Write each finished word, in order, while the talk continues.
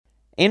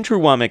Andrew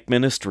Wommack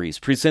Ministries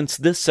presents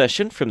this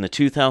session from the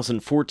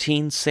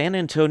 2014 San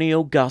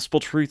Antonio Gospel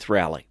Truth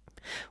Rally.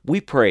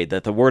 We pray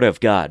that the Word of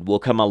God will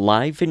come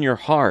alive in your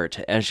heart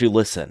as you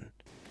listen.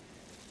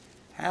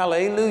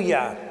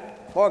 Hallelujah.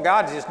 Boy,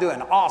 God's just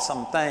doing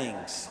awesome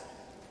things.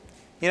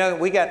 You know,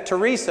 we got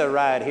Teresa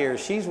right here.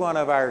 She's one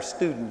of our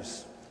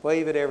students.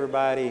 Wave at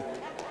everybody.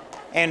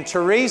 And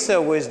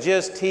Teresa was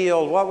just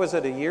healed, what was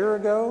it, a year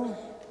ago?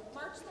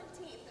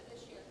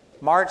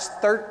 March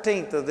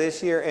 13th of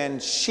this year,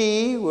 and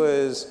she'd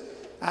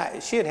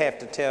have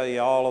to tell you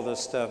all of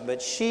this stuff,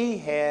 but she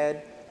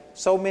had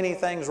so many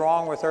things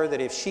wrong with her that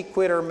if she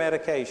quit her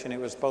medication, it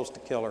was supposed to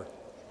kill her.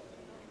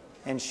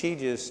 And she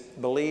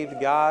just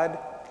believed God,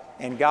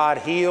 and God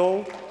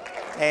healed,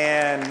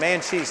 and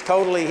man, she's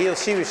totally healed.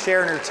 She was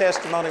sharing her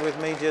testimony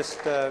with me just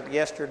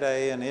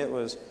yesterday, and it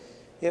was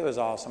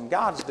awesome.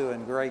 God's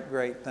doing great,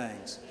 great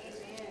things.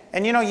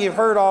 And you know, you've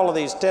heard all of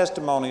these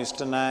testimonies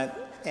tonight,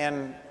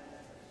 and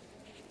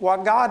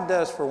what God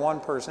does for one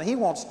person, He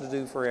wants to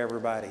do for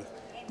everybody.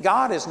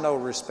 God is no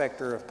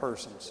respecter of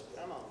persons.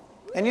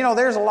 And you know,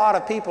 there's a lot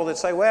of people that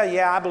say, well,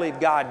 yeah, I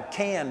believe God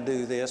can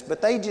do this, but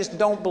they just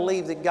don't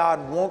believe that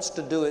God wants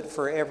to do it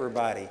for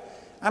everybody.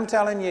 I'm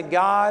telling you,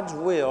 God's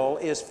will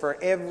is for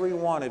every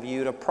one of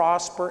you to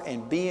prosper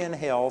and be in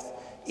health,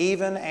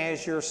 even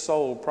as your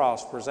soul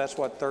prospers. That's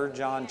what 3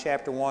 John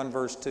chapter 1,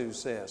 verse 2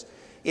 says.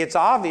 It's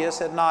obvious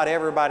that not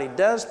everybody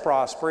does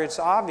prosper. It's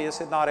obvious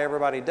that not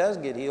everybody does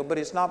get healed, but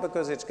it's not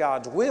because it's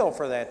God's will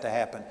for that to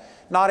happen.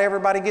 Not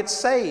everybody gets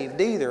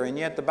saved either, and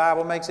yet the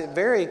Bible makes it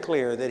very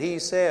clear that He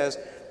says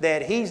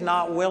that He's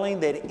not willing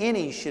that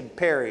any should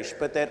perish,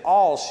 but that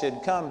all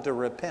should come to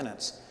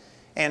repentance.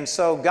 And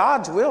so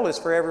God's will is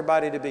for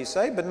everybody to be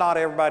saved, but not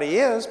everybody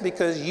is,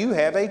 because you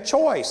have a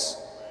choice.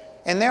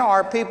 And there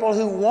are people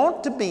who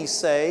want to be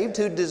saved,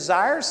 who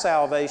desire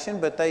salvation,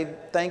 but they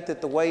think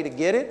that the way to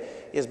get it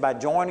is by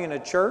joining a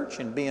church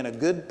and being a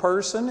good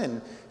person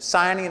and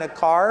signing a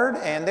card.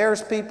 And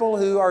there's people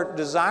who are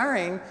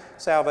desiring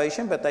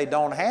salvation, but they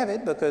don't have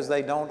it because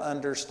they don't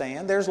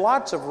understand. There's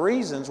lots of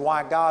reasons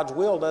why God's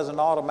will doesn't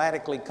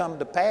automatically come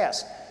to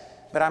pass.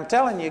 But I'm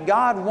telling you,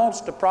 God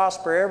wants to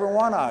prosper every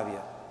one of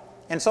you.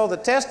 And so the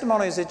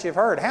testimonies that you've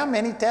heard, how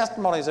many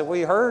testimonies have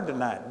we heard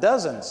tonight?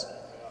 Dozens.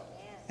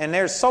 And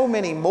there's so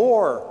many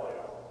more.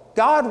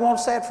 God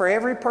wants that for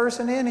every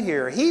person in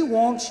here. He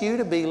wants you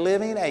to be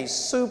living a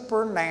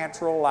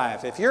supernatural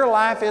life. If your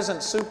life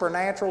isn't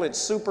supernatural, it's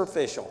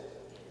superficial.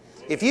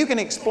 If you can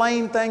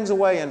explain things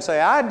away and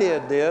say, I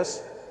did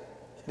this,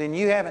 then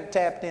you haven't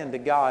tapped into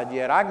God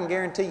yet. I can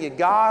guarantee you,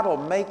 God will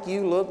make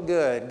you look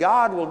good.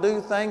 God will do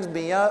things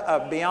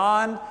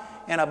beyond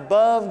and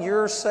above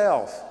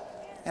yourself.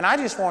 And I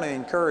just want to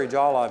encourage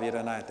all of you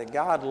tonight that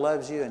God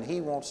loves you and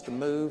He wants to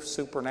move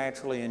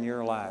supernaturally in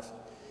your life.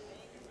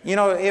 You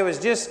know, it was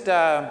just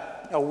a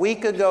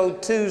week ago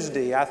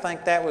Tuesday, I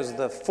think that was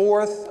the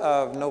 4th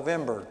of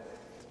November,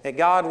 that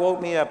God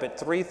woke me up at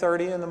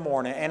 3:30 in the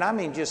morning, and I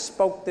mean just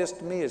spoke this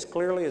to me as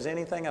clearly as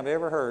anything I've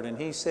ever heard. And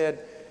He said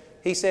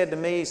to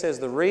me, He says,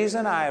 the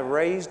reason I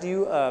raised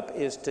you up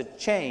is to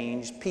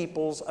change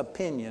people's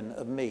opinion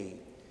of me.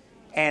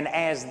 And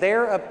as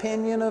their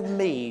opinion of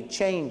me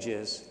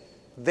changes,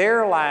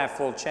 their life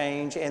will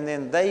change, and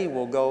then they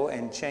will go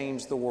and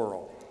change the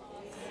world.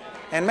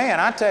 And man,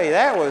 I tell you,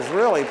 that was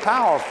really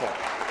powerful.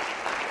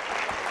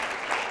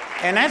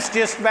 And that's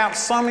just about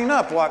summing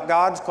up what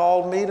God's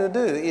called me to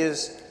do,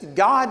 is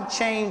God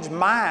changed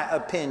my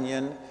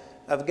opinion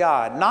of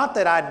God. Not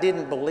that I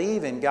didn't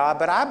believe in God,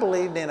 but I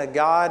believed in a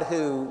God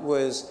who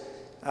was,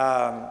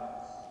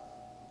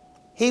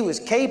 He was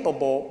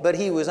capable, but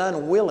He was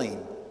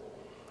unwilling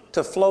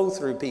to flow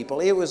through people.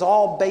 It was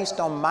all based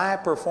on my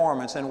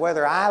performance and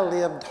whether I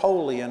lived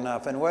holy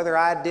enough and whether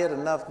I did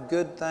enough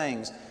good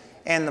things.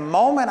 And the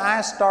moment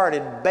I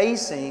started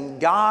basing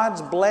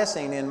God's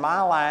blessing in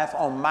my life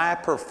on my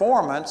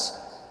performance,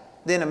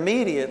 then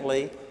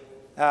immediately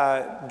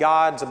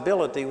God's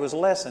ability was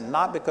lessened.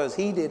 Not because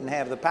He didn't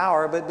have the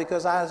power, but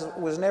because I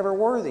was never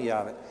worthy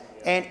of it.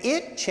 And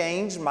it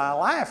changed my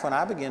life when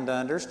I began to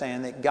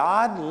understand that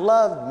God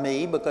loved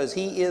me because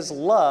He is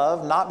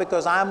love, not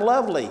because I'm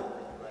lovely.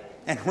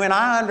 And when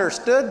I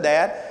understood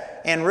that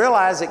and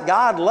realized that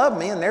God loved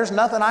me and there's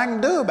nothing I can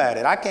do about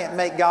it. I can't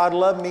make God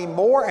love me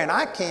more, and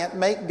I can't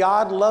make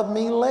God love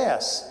me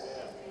less.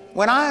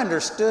 When I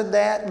understood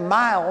that,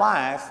 my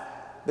life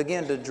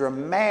began to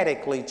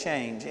dramatically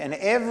change. And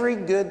every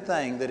good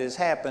thing that has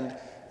happened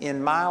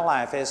in my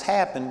life has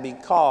happened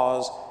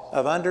because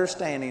of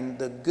understanding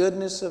the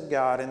goodness of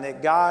God and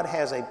that God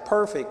has a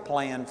perfect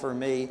plan for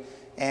me.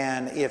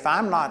 And if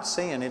I'm not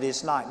seeing it,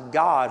 it's not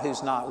God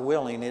who's not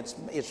willing.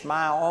 It's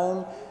my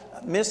own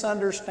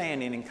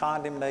misunderstanding and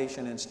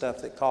condemnation and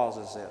stuff that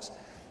causes this.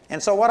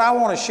 And so what I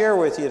want to share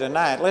with you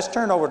tonight, let's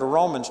turn over to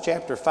Romans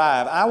chapter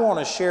 5. I want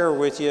to share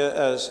with you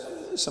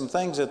some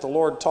things that the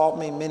Lord taught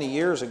me many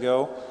years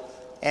ago,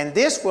 and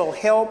this will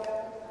help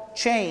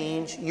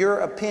change your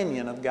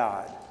opinion of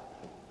God.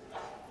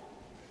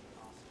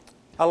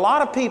 A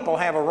lot of people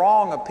have a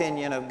wrong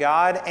opinion of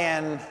God,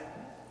 and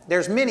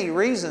There's many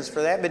reasons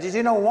for that, but did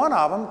you know one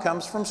of them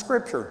comes from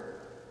Scripture?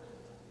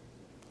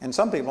 And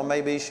some people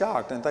may be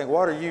shocked and think,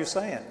 what are you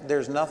saying?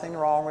 There's nothing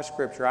wrong with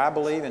Scripture. I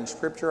believe in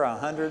Scripture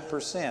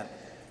 100%.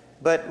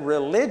 But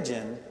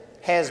religion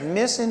has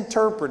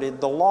misinterpreted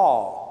the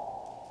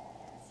law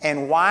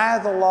and why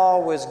the law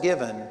was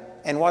given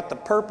and what the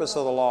purpose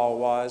of the law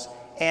was.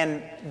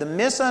 And the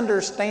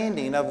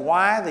misunderstanding of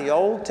why the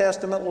Old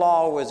Testament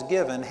law was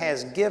given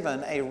has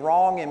given a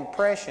wrong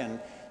impression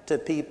to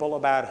people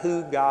about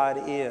who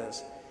God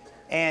is.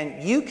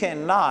 And you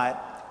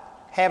cannot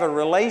have a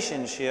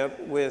relationship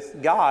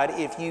with God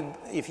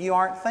if you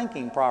aren't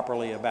thinking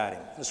properly about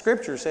Him. The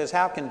Scripture says,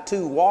 how can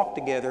two walk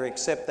together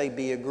except they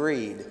be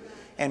agreed?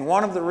 And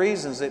one of the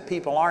reasons that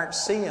people aren't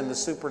seeing the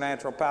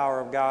supernatural power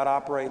of God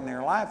operate in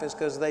their life is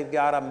because they've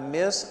got a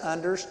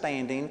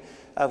misunderstanding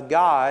of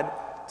God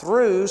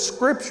through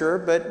Scripture,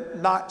 but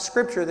not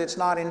Scripture that's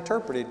not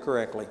interpreted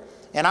correctly.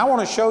 And I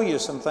want to show you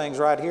some things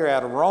right here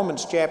out of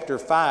Romans chapter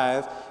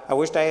 5. I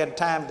wished I had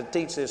time to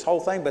teach this whole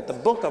thing, but the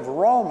book of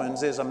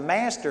Romans is a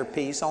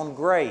masterpiece on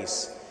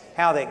grace.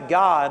 How that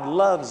God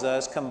loves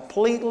us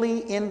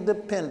completely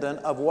independent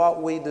of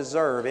what we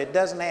deserve. It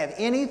doesn't have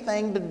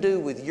anything to do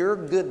with your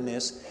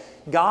goodness.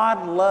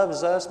 God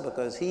loves us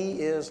because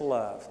He is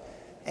love.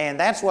 And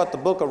that's what the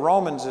book of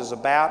Romans is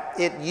about.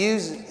 It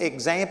uses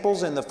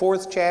examples in the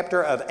 4th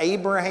chapter of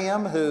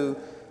Abraham who,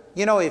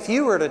 you know, if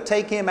you were to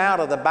take him out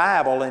of the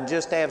Bible and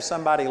just have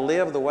somebody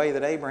live the way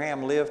that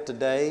Abraham lived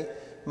today,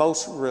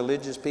 most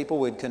religious people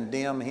would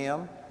condemn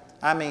him.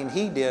 I mean,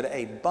 he did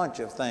a bunch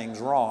of things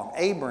wrong.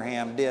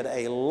 Abraham did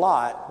a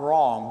lot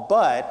wrong,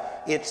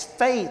 but it's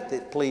faith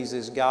that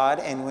pleases God.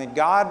 And when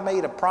God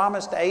made a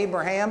promise to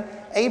Abraham,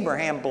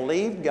 Abraham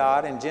believed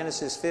God, and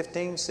Genesis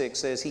 15:6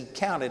 says He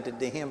counted it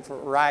to him for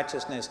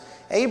righteousness.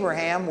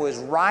 Abraham was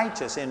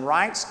righteous in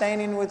right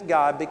standing with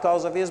God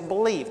because of his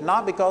belief,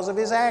 not because of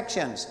his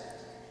actions.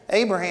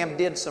 Abraham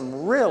did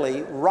some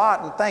really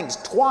rotten things.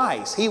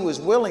 Twice he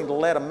was willing to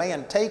let a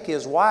man take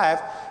his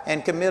wife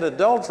and commit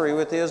adultery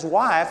with his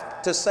wife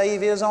to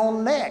save his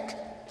own neck.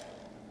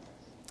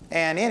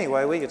 And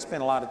anyway, we could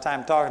spend a lot of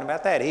time talking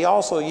about that. He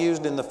also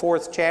used in the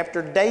 4th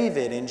chapter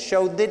David and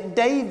showed that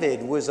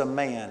David was a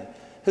man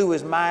who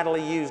was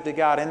mightily used to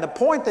God. And the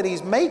point that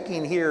he's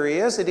making here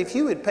is that if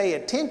you would pay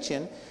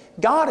attention,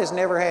 God has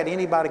never had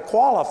anybody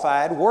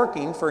qualified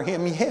working for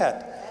Him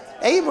yet.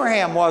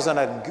 Abraham wasn't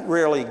a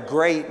really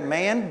great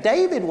man.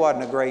 David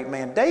wasn't a great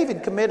man.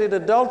 David committed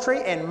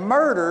adultery and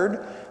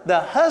murdered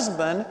the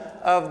husband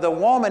of the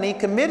woman he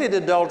committed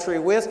adultery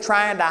with,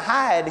 trying to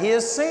hide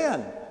his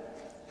sin.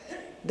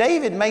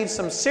 David made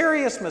some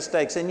serious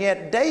mistakes, and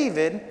yet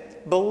David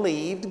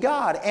believed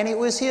God. And it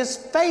was his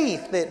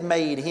faith that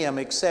made him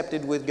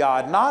accepted with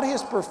God, not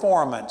his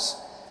performance.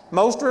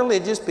 Most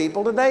religious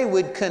people today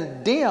would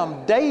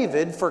condemn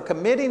David for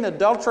committing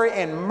adultery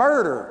and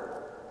murder.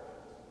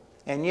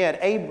 And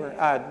yet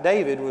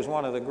David was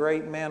one of the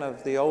great men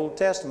of the Old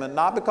Testament,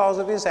 not because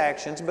of his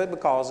actions, but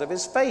because of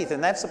his faith.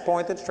 And that's the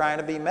point that's trying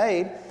to be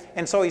made.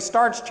 And so he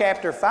starts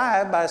chapter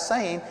 5 by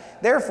saying,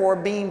 therefore,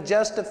 being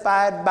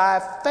justified by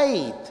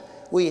faith,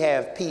 we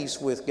have peace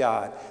with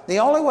God. The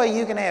only way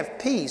you can have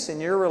peace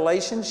in your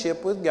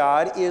relationship with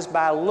God is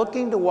by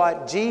looking to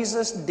what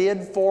Jesus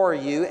did for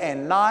you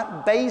and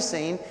not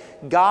basing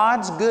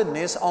God's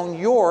goodness on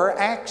your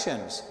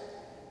actions.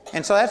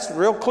 And so that's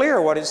real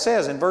clear what it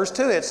says. In verse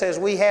 2 it says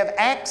we have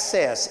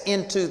access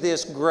into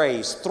this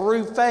grace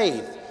through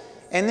faith.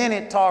 And then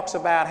it talks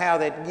about how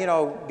that,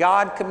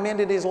 God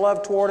commended His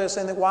love toward us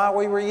and that while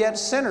we were yet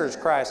sinners,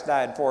 Christ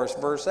died for us,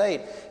 verse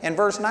 8. And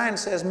verse 9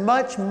 says,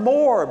 much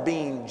more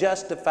being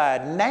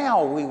justified,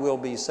 now we will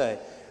be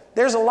saved.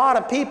 There's a lot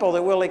of people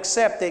that will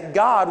accept that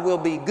God will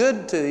be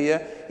good to you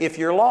if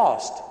you're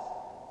lost.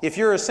 If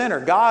you're a sinner,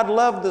 God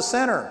loved the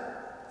sinner.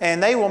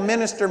 And they will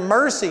minister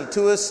mercy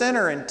to a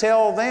sinner and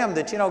tell them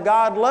that,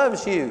 God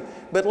loves you.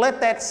 But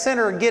let that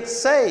sinner get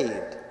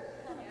saved.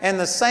 And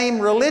the same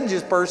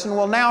religious person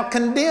will now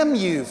condemn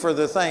you for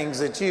the things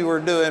that you were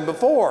doing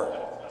before.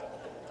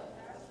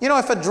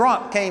 If a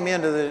drunk came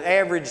into the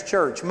average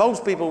church,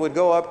 most people would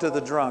go up to the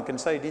drunk and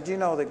say, did you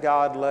know that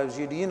God loves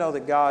you? Do you know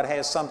that God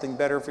has something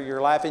better for your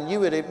life? And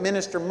you would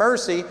administer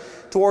mercy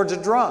towards a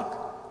drunk.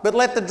 But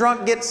let the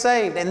drunk get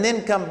saved and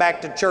then come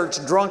back to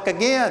church drunk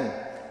again.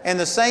 And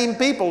the same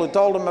people who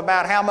told him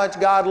about how much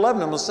God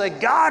loved him will say,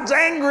 God's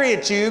angry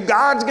at you.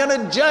 God's going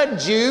to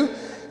judge you.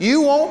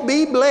 You won't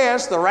be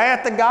blessed. The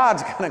wrath of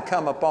God's going to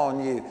come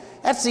upon you.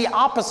 That's the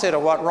opposite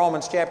of what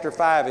Romans chapter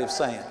 5 is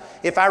saying.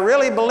 If I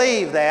really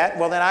believe that,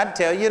 well, then I'd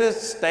tell you to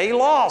stay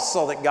lost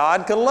so that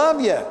God could love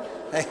you.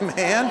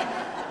 Amen.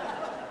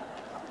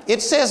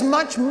 It says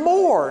much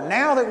more.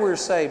 Now that we're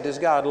saved, does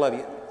God love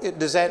you?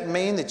 Does that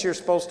mean that you're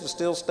supposed to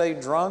still stay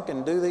drunk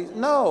and do these?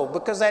 No,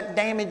 because that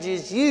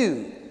damages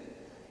you.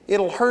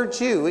 It'll hurt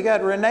you. We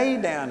got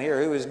Renee down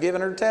here who was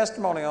giving her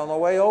testimony on the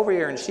way over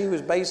here, and she was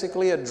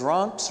basically a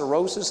drunk,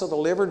 cirrhosis of the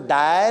liver,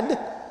 died,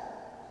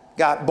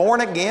 got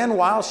born again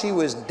while she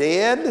was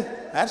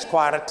dead. That's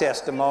quite a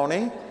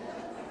testimony.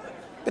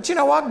 But you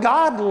know what?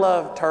 God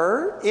loved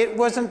her. It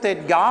wasn't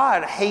that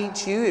God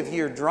hates you if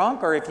you're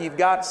drunk or if you've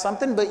got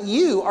something, but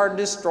you are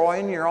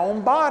destroying your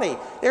own body.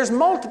 There's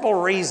multiple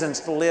reasons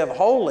to live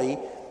holy,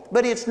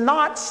 but it's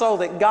not so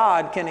that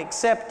God can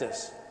accept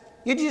us.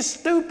 You're just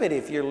stupid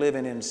if you're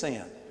living in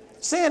sin.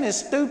 Sin is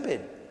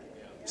stupid.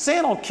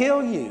 Sin will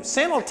kill you.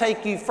 Sin will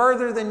take you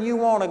further than you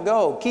want to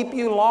go, keep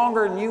you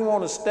longer than you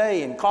want to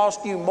stay, and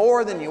cost you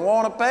more than you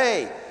want to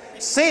pay.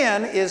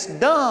 Sin is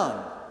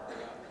dumb.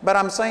 But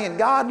I'm saying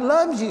God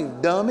loves you,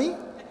 dummy.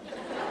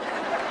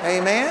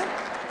 Amen?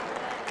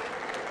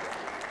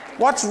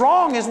 What's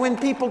wrong is when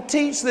people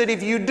teach that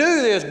if you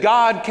do this,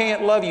 God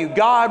can't love you.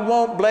 God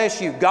won't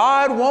bless you.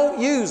 God won't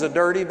use a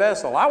dirty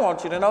vessel. I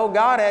want you to know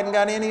God hadn't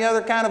got any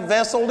other kind of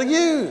vessel to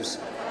use.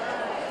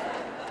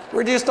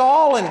 We're just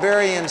all in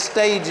varying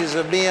stages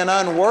of being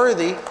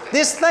unworthy.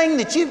 This thing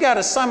that you've got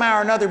to somehow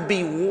or another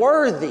be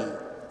worthy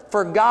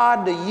for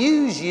God to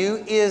use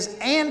you is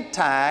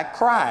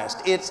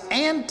anti-Christ. It's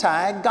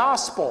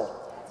anti-gospel.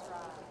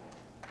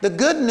 The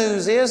good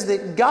news is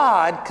that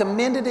God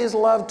commended His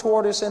love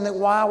toward us and that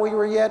while we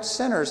were yet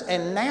sinners,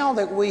 and now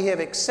that we have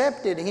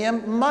accepted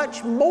Him,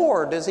 much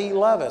more does He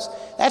love us.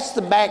 That's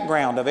the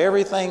background of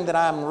everything that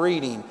I'm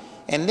reading.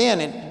 And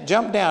then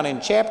jump down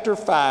in chapter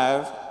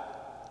 5,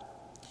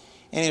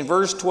 and in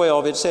verse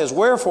 12 it says,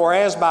 "Wherefore,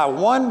 as by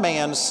one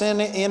man sin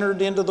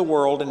entered into the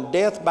world, and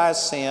death by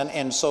sin,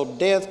 and so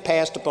death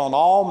passed upon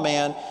all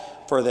men,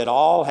 for that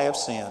all have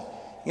sinned."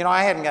 You know,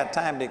 I hadn't got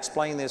time to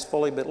explain this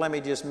fully, but let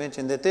me just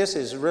mention that this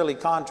is really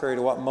contrary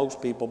to what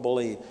most people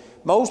believe.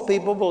 Most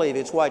people believe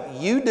it's what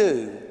you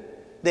do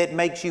that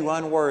makes you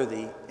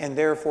unworthy, and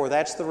therefore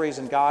that's the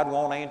reason God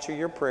won't answer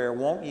your prayer,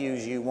 won't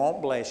use you,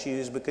 won't bless you,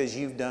 is because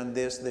you've done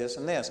this, this,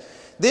 and this.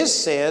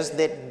 This says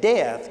that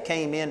death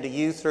came into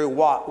you through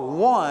what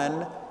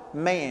one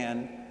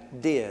man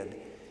did.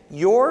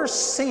 Your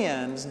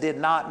sins did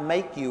not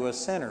make you a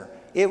sinner.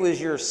 It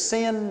was your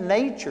sin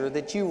nature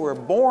that you were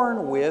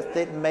born with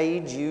that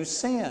made you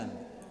sin.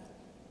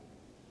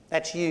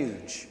 That's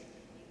huge.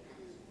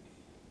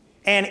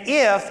 And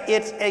if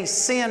it's a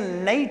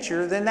sin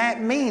nature, then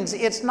that means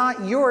it's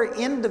not your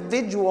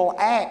individual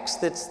acts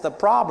that's the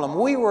problem.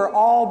 We were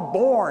all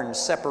born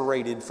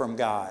separated from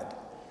God.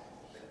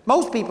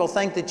 Most people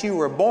think that you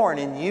were born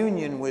in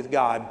union with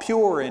God,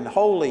 pure and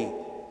holy,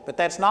 but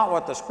that's not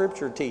what the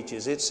Scripture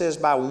teaches. It says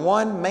by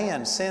one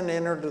man sin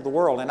entered into the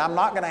world. And I'm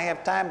not going to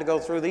have time to go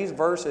through these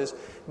verses,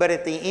 but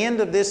at the end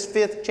of this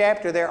 5th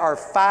chapter there are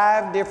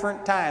 5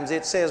 different times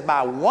it says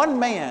by one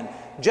man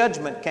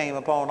judgment came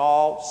upon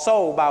all,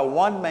 so by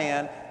one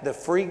man the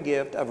free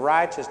gift of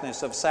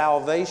righteousness, of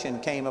salvation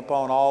came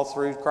upon all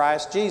through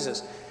Christ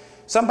Jesus.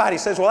 Somebody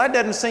says, well, that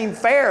doesn't seem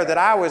fair that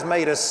I was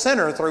made a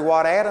sinner through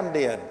what Adam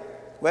did.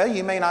 Well,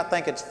 you may not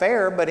think it's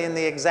fair, but in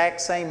the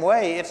exact same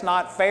way, it's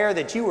not fair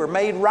that you were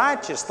made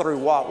righteous through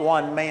what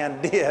one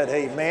man did.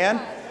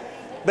 Amen?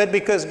 But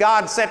because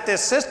God set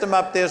this system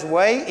up this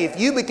way, if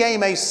you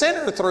became a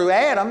sinner through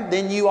Adam,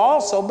 then you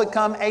also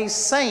become a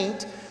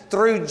saint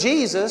through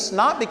Jesus,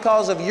 not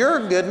because of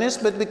your goodness,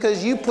 but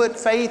because you put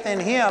faith in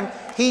Him.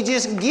 He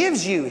just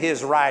gives you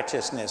His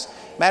righteousness.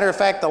 Matter of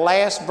fact, the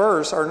last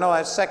verse, or no,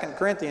 that's 2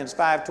 Corinthians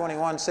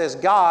 5:21 says,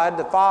 God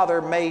the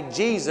Father made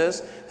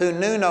Jesus, who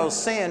knew no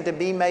sin, to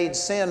be made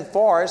sin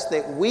for us,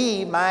 that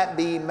we might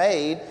be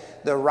made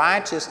the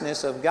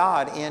righteousness of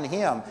God in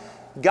Him.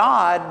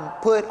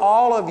 God put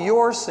all of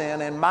your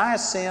sin and my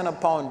sin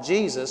upon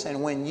Jesus,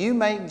 and when you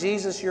make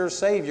Jesus your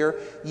Savior,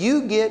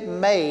 you get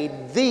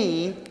made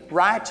the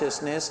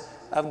righteousness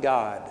of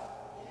God.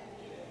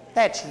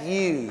 That's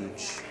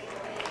huge.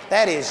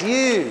 That is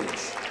huge.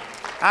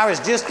 I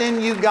was just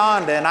in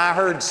Uganda and I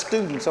heard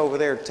students over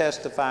there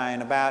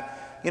testifying about,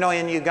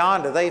 in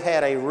Uganda they've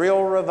had a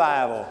real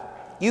revival.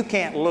 You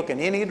can't look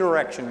in any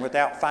direction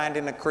without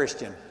finding a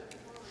Christian.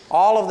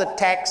 All of the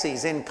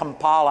taxis in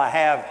Kampala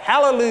have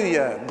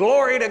hallelujah,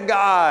 glory to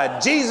God,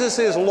 Jesus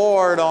is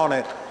Lord on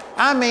it.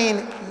 I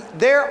mean,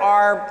 there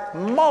are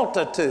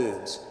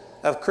multitudes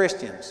of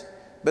Christians,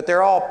 but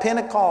they're all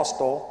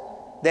Pentecostal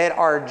that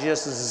are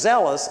just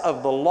zealous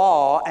of the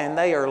law, and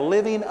they are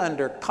living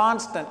under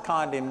constant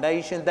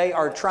condemnation. They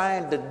are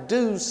trying to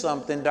do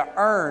something to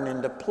earn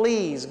and to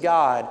please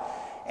God.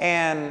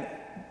 And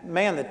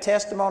man, the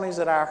testimonies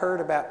that I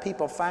heard about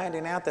people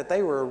finding out that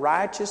they were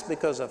righteous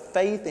because of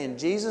faith in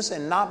Jesus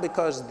and not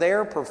because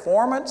their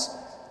performance,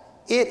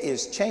 it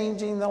is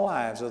changing the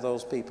lives of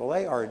those people.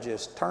 They are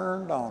just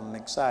turned on and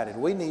excited.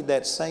 We need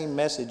that same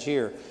message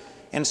here.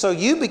 And so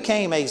you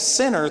became a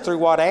sinner through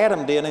what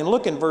Adam did. And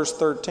look in verse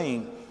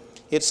 13.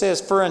 It says,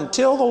 for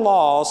until the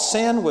law,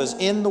 sin was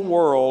in the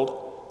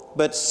world,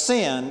 but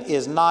sin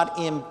is not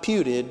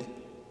imputed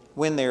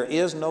when there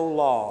is no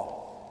law.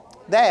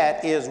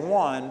 That is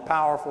one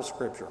powerful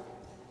scripture.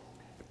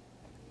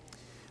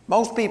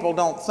 Most people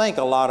don't think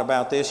a lot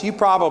about this. You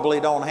probably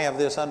don't have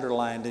this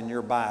underlined in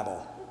your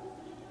Bible.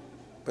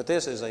 But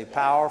this is a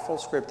powerful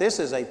scripture. This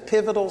is a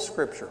pivotal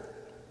scripture.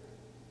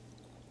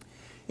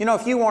 You know,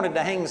 if you wanted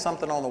to hang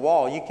something on the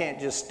wall, you can't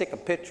just stick a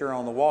picture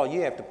on the wall.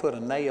 You have to put a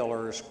nail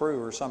or a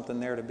screw or something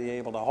there to be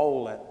able to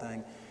hold that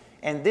thing.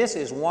 And this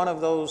is one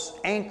of those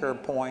anchor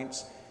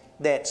points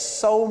that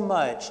so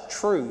much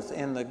truth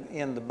in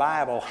the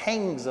Bible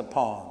hangs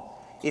upon.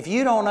 If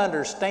you don't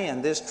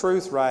understand this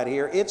truth right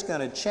here, it's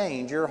going to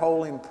change your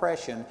whole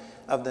impression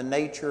of the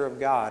nature of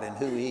God and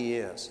who He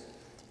is.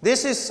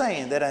 This is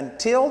saying that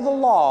until the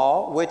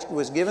law, which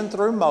was given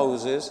through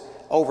Moses,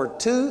 over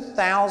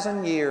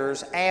 2,000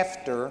 years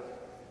after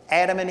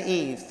Adam and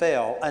Eve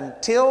fell,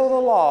 until the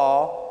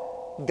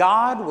law,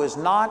 God was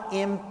not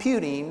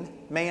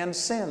imputing man's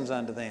sins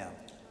unto them.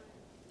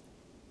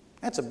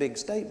 That's a big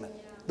statement.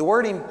 The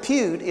word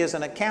impute is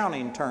an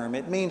accounting term.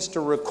 It means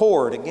to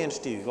record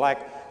against you.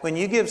 Like when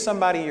you give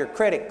somebody your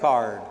credit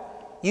card,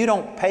 you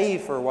don't pay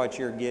for what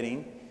you're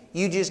getting.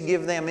 You just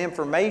give them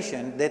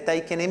information that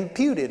they can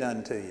impute it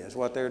unto you, is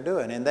what they're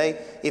doing. And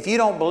if you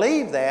don't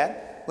believe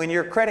that, when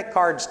your credit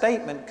card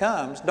statement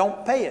comes,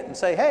 don't pay it and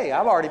say, hey,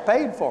 I've already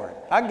paid for it.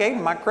 I gave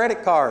them my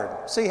credit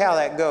card. See how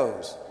that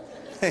goes.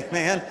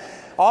 Amen.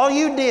 All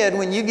you did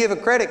when you give a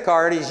credit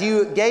card is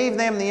you gave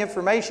them the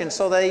information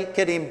so they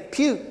could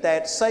impute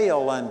that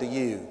sale unto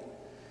you.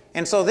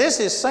 And so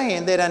this is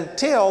saying that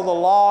until the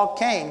law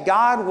came,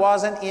 God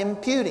wasn't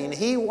imputing.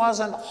 He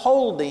wasn't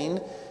holding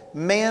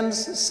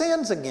men's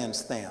sins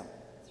against them.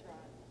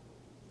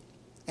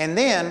 And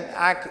then,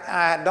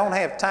 I don't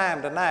have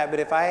time tonight,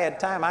 but if I had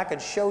time, I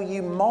could show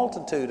you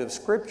multitude of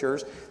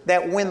scriptures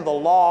that when the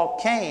law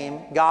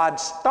came, God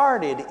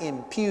started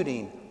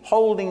imputing,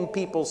 holding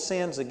people's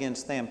sins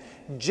against them,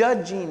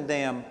 judging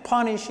them,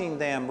 punishing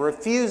them,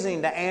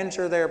 refusing to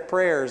answer their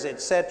prayers,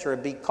 etc.,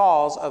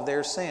 because of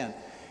their sin.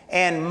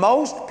 And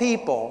most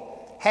people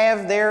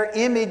have their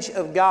image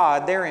of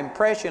God, their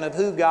impression of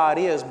who God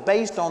is,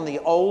 based on the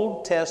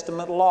Old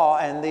Testament law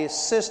and the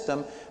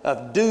system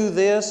of do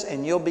this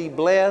and you'll be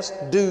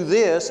blessed, do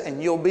this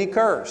and you'll be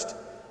cursed.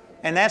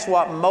 And that's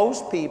what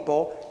most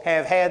people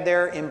have had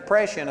their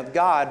impression of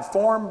God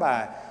formed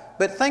by.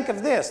 But think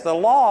of this, the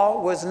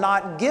law was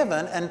not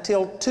given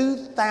until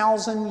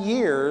 2,000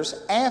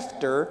 years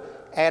after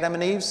Adam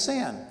and Eve's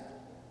sin.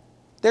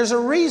 There's a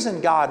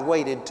reason God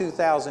waited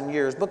 2,000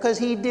 years, because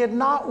He did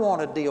not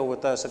want to deal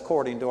with us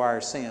according to our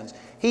sins.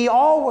 He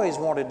always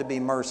wanted to be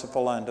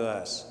merciful unto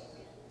us.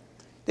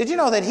 Did you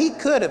know that He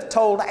could have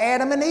told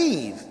Adam and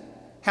Eve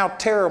how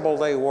terrible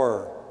they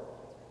were?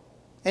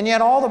 And yet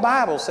all the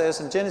Bible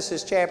says in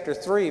Genesis chapter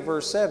 3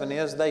 verse 7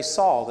 is they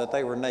saw that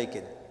they were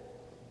naked.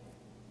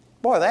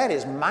 Boy, that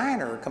is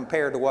minor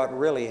compared to what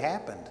really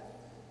happened.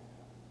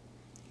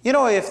 You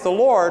know, if the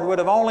Lord would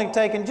have only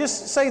taken,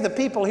 just say the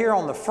people here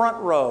on the front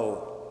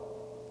row,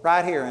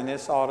 right here in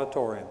this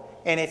auditorium,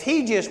 and if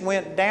He just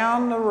went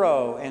down the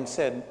row and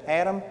said,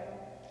 Adam,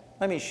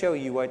 let me show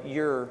you what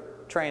your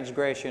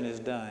transgression has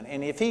done.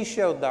 And if He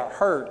showed the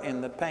hurt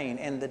and the pain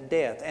and the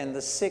death and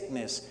the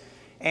sickness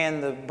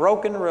and the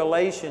broken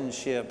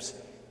relationships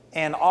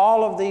and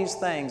all of these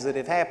things that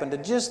have happened to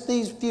just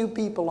these few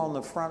people on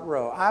the front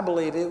row, I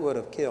believe it would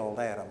have killed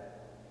Adam.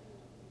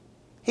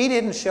 He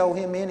didn't show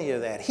him any of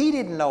that. He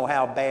didn't know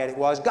how bad it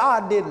was.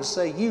 God didn't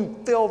say, you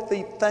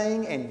filthy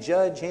thing, and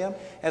judge him.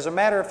 As a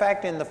matter of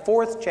fact, in the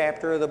 4th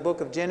chapter of the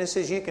book of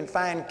Genesis, you can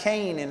find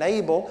Cain and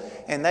Abel,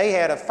 and they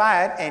had a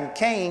fight, and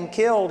Cain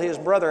killed his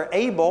brother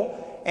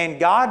Abel, and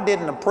God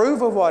didn't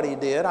approve of what he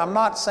did. I'm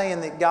not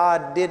saying that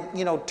God did,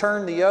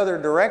 turn the other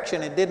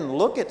direction and didn't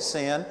look at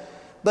sin,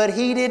 but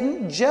He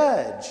didn't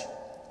judge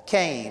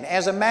Cain.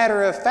 As a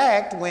matter of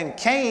fact, when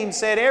Cain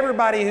said,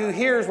 everybody who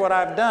hears what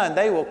I've done,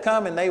 they will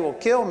come and they will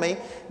kill me,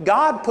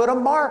 God put a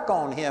mark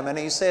on him, and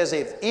He says,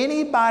 if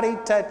anybody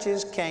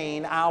touches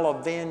Cain, I'll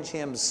avenge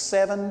him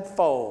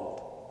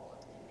sevenfold.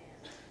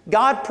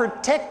 God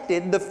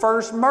protected the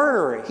first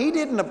murderer. He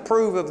didn't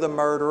approve of the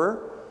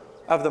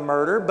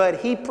murder, but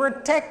He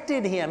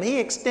protected him. He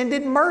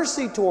extended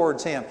mercy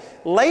towards him.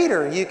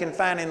 Later, you can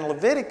find in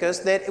Leviticus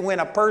that when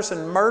a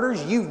person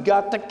murders, you've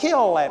got to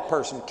kill that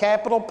person.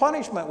 Capital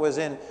punishment was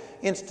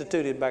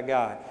instituted by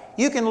God.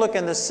 You can look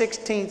in the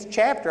 16th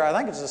chapter, I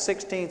think it's the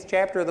 16th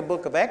chapter of the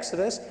book of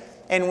Exodus,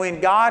 and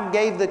when God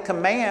gave the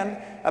command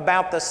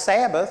about the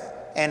Sabbath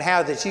and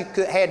how that you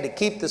had to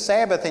keep the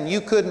Sabbath and you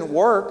couldn't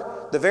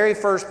work, the very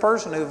first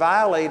person who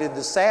violated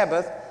the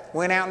Sabbath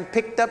went out and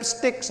picked up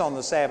sticks on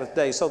the Sabbath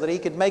day so that he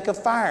could make a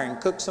fire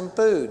and cook some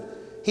food.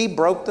 He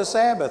broke the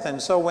Sabbath.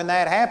 And so when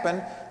that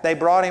happened, they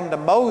brought him to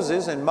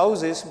Moses, and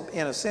Moses,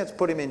 in a sense,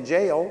 put him in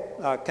jail,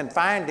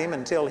 confined him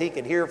until he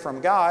could hear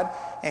from God.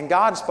 And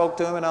God spoke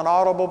to him in an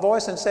audible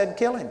voice and said,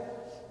 kill him.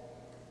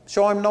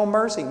 Show him no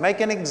mercy. Make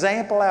an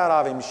example out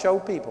of him. Show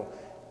people.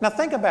 Now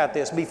think about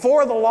this.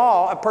 Before the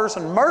law, a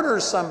person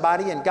murders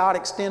somebody and God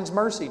extends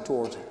mercy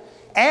towards him.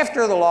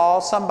 After the law,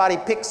 somebody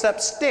picks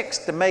up sticks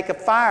to make a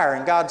fire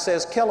and God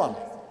says, kill them.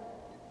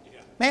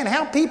 Man,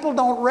 how people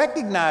don't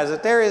recognize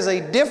that there is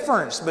a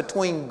difference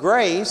between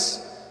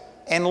grace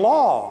and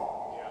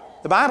law.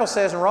 The Bible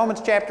says in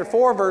Romans chapter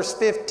 4, verse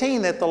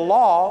 15, that the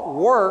law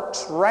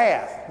works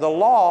wrath. The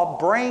law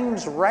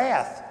brings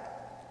wrath.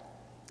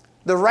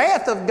 The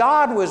wrath of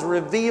God was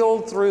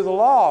revealed through the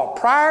law.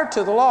 Prior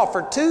to the law,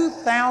 for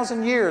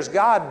 2,000 years,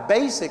 God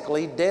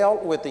basically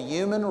dealt with the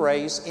human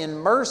race in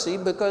mercy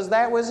because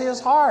that was His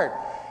heart.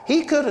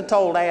 He could have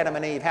told Adam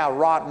and Eve how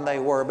rotten they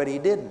were, but He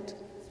didn't.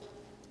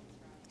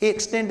 He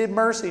extended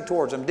mercy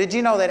towards them. Did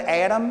you know that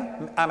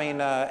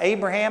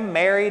Abraham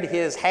married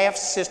his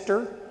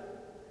half-sister,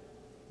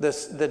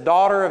 the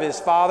daughter of his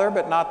father,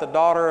 but not the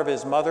daughter of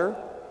his mother?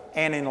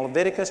 And in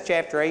Leviticus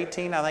chapter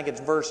 18, I think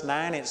it's verse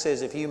 9, it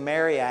says if you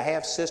marry a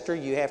half-sister,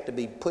 you have to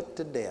be put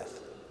to death.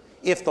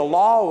 If the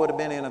law would have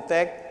been in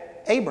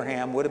effect,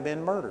 Abraham would have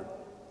been murdered.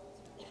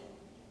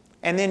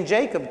 And then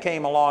Jacob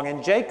came along,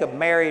 and Jacob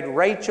married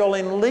Rachel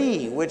and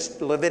Leah,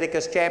 which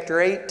Leviticus chapter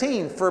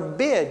 18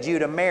 forbids you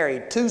to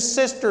marry two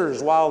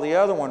sisters while the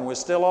other one was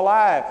still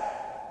alive.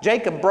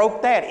 Jacob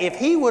broke that. If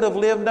he would have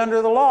lived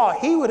under the law,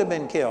 he would have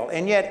been killed.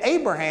 And yet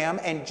Abraham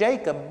and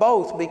Jacob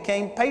both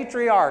became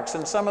patriarchs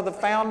and some of the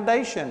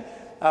foundation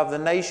of the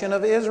nation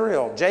of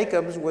Israel.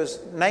 Jacob's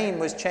name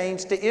was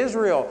changed to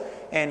Israel,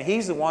 and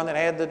he's the one that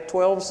had the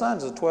 12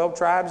 sons, the 12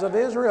 tribes of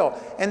Israel.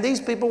 And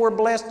these people were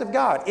blessed of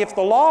God. If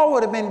the law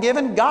would have been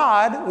given,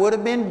 God would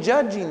have been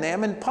judging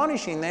them and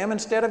punishing them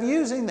instead of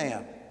using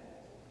them.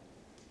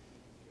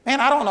 Man,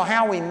 I don't know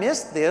how we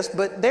missed this,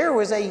 but there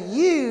was a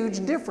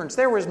huge difference.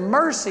 There was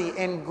mercy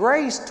and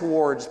grace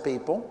towards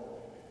people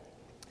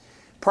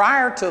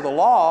prior to the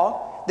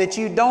law that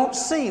you don't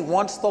see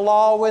once the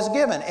law was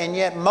given. And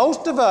yet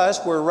most of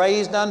us were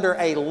raised under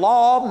a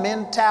law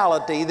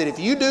mentality that if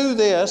you do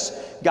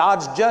this,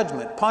 God's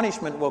judgment,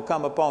 punishment will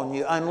come upon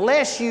you.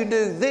 Unless you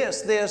do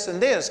this, this,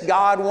 and this,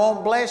 God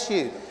won't bless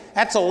you.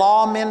 That's a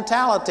law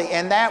mentality,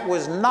 and that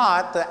was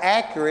not the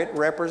accurate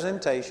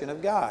representation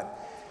of God.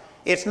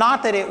 It's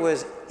not that it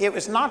was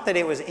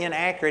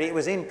inaccurate, it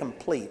was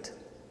incomplete.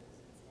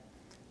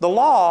 The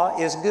law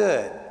is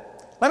good.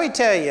 Let me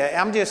tell you,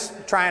 I'm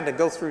just trying to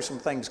go through some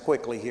things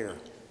quickly here.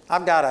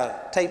 I've got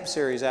a tape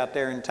series out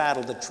there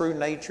entitled The True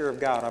Nature of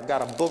God. I've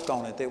got a book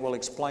on it that will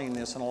explain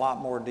this in a lot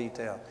more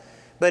detail.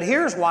 But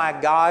here's why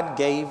God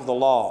gave the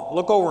law.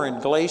 Look over in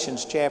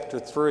Galatians chapter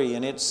 3,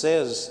 and it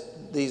says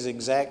these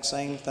exact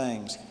same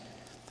things.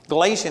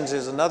 Galatians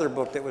is another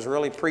book that was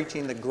really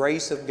preaching the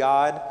grace of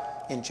God.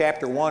 In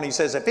chapter 1, he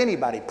says, if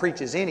anybody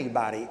preaches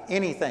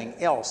anything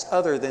else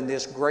other than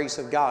this grace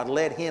of God,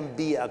 let him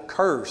be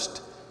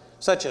accursed.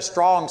 Such a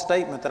strong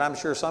statement that I'm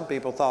sure some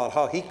people thought,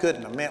 oh, he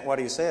couldn't have meant what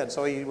he said.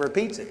 So he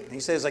repeats it. He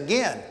says,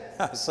 again,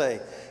 I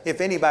say,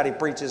 if anybody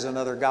preaches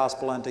another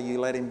gospel unto you,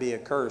 let him be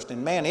accursed.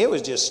 And man, it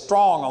was just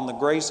strong on the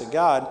grace of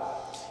God.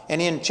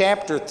 And in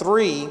chapter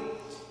 3,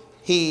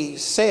 he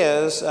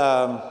says,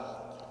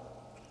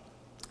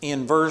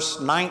 in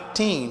verse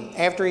 19,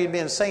 after he'd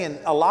been saying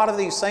a lot of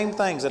these same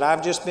things that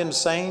I've just been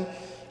saying,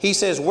 he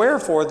says,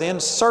 wherefore then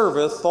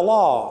serveth the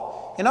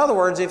law? In other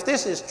words, if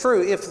this is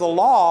true, if the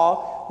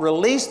law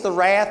released the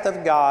wrath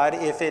of God,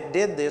 if it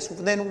did this,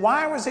 then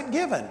why was it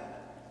given?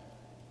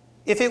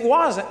 If it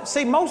wasn't,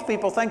 see, most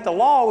people think the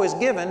law was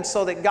given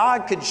so that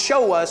God could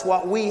show us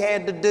what we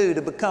had to do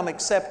to become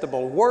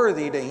acceptable,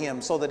 worthy to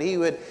Him, so that He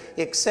would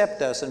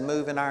accept us and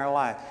move in our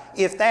life.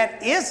 If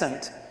that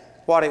isn't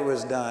what it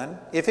was done,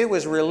 if it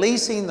was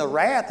releasing the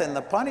wrath and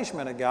the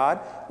punishment of God,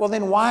 well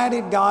then why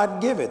did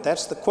God give it?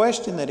 That's the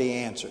question that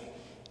he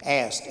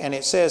asked. And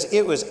it says,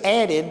 it was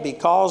added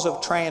because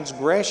of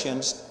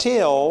transgressions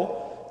till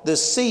the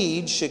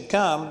seed should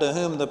come to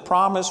whom the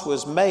promise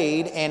was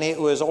made, and it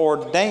was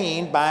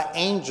ordained by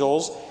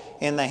angels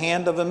in the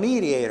hand of a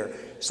mediator.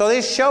 So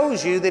this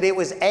shows you that it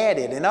was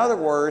added. In other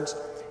words,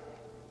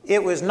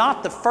 it was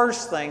not the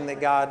first thing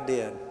that God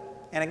did.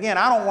 And again,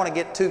 I don't want to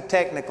get too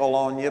technical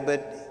on you,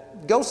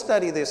 but go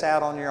study this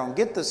out on your own.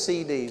 Get the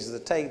CDs, the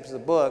tapes, the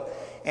book,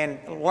 and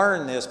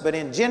learn this. But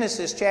in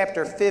Genesis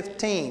chapter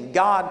 15,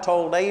 God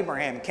told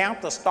Abraham,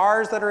 count the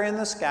stars that are in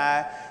the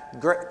sky,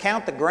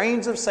 count the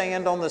grains of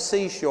sand on the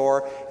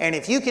seashore, and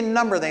if you can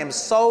number them,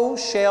 so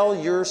shall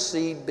your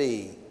seed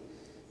be.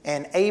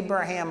 And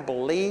Abraham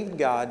believed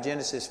God,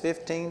 Genesis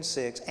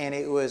 15:6, and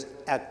it was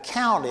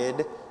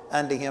accounted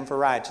unto him for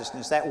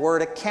righteousness. That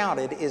word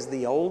accounted is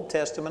the Old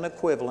Testament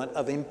equivalent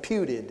of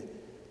imputed.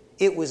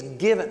 It was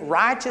given,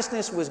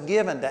 righteousness was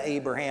given to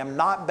Abraham,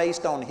 not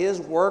based on his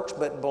works,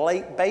 but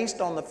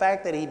based on the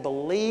fact that he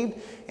believed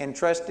and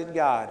trusted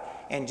God.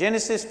 And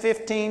Genesis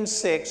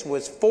 15:6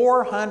 was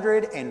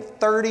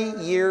 430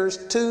 years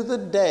to the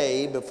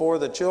day before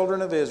the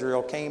children of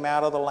Israel came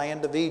out of the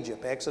land of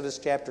Egypt. Exodus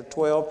chapter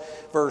 12,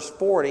 verse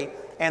 40,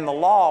 and the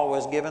law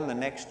was given the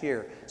next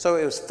year. So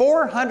it was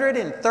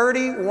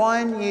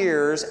 431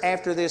 years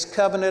after this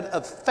covenant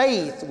of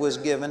faith was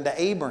given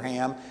to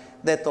Abraham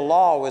that the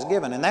law was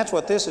given. And that's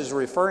what this is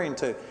referring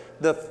to.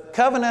 The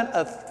covenant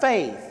of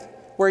faith,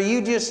 where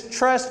you just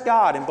trust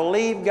God and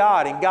believe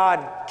God and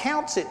God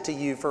counts it to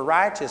you for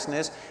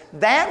righteousness.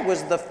 That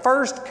was the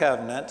first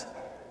covenant.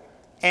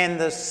 And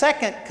the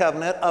second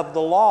covenant of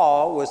the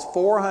law was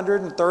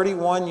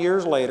 431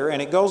 years later.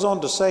 And it goes on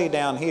to say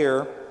down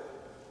here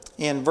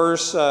in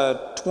verse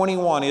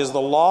 21, is the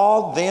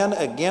law then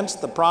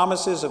against the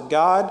promises of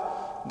God?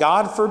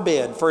 God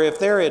forbid, for if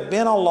there had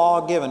been a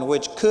law given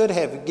which could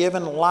have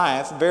given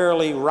life,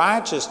 verily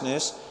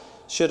righteousness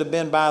should have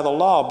been by the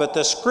law. But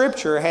the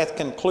Scripture hath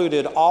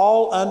concluded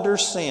all under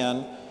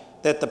sin,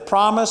 that the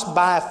promise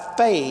by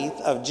faith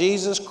of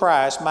Jesus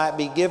Christ might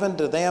be given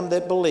to them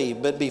that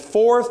believe. But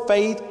before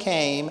faith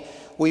came,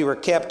 we were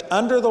kept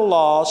under the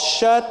law,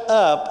 shut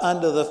up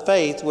unto the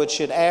faith which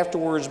should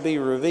afterwards be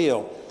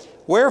revealed.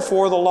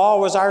 Wherefore the law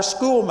was our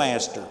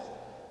schoolmaster,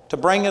 to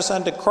bring us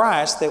unto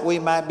Christ, that we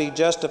might be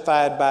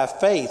justified by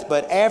faith.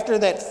 But after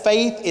that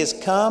faith is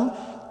come,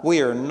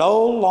 we are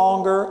no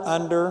longer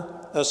under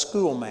a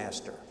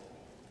schoolmaster.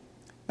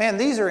 Man,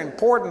 these are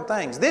important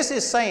things. This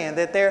is saying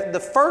that the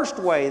first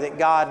way that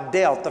God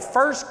dealt, the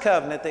first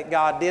covenant that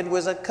God did,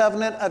 was a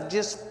covenant of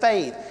just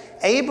faith.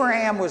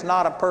 Abraham was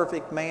not a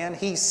perfect man.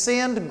 He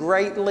sinned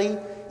greatly.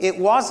 It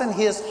wasn't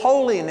his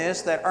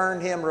holiness that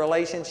earned him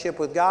relationship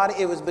with God.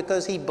 It was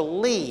because he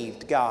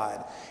believed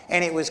God,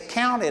 and it was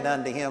counted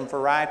unto him for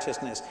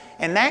righteousness.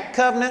 And that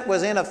covenant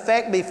was in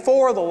effect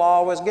before the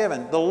law was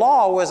given. The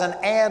law was an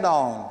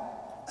add-on,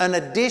 an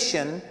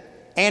addition,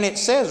 and it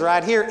says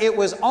right here, it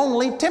was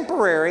only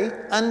temporary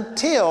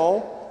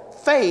until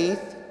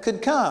faith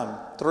could come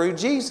through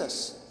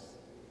Jesus.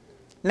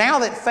 Now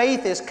that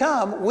faith has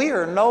come, we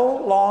are no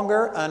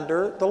longer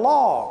under the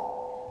law.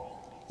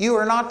 You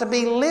are not to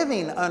be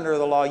living under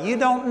the law. You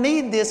don't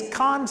need this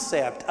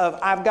concept of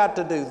I've got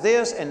to do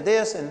this and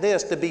this and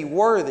this to be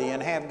worthy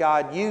and have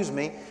God use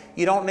me.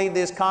 You don't need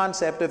this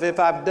concept of if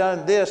I've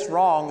done this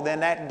wrong, then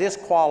that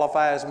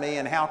disqualifies me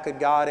and how could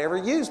God ever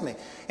use me?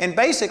 And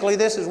basically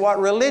this is what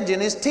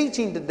religion is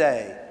teaching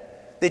today,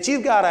 that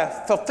you've got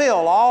to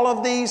fulfill all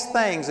of these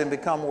things and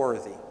become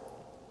worthy.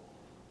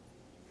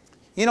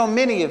 You know,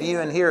 many of you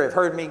in here have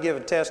heard me give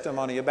a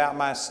testimony about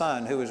my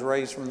son who was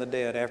raised from the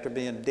dead after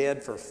being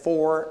dead for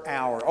 4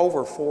 hours,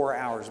 over 4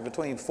 hours,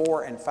 between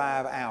 4 and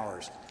 5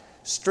 hours,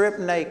 stripped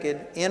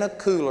naked, in a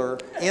cooler,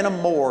 in a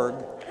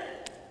morgue,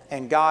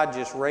 and God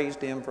just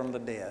raised him from the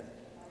dead.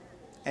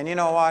 And you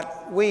know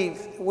what? We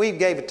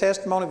gave a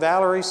testimony.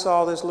 Valerie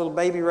saw this little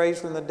baby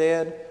raised from the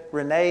dead.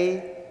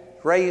 Renee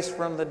raised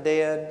from the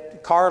dead.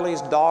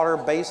 Carly's daughter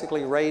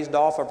basically raised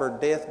off of her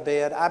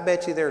deathbed. I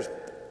bet you there's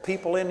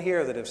people in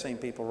here that have seen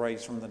people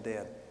raised from the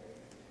dead.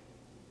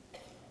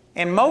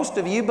 And most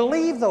of you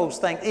believe those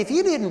things. If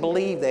you didn't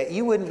believe that,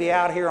 you wouldn't be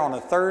out here on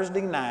a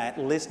Thursday night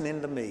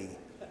listening to me.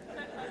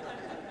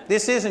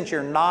 This isn't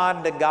your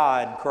nod to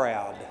God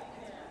crowd.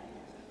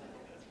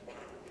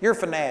 You're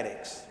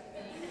fanatics.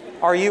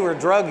 Or you were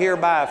drugged here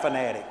by a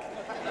fanatic.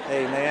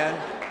 Amen.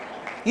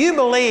 You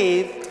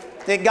believe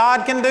that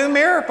God can do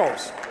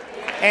miracles.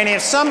 And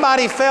if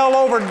somebody fell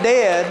over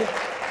dead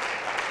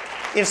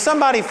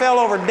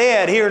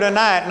here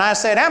tonight and I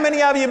said, how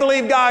many of you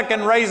believe God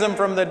can raise them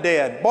from the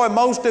dead? Boy,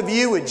 most of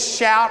you would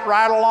shout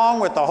right along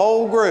with the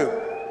whole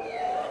group.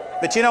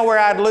 But you know where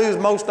I'd lose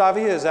most of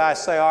you is I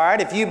say, all right,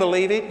 if you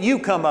believe it, you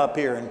come up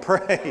here and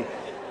pray.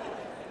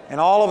 And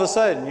all of a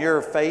sudden,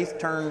 your faith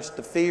turns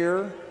to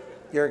fear.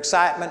 Your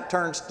excitement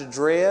turns to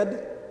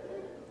dread.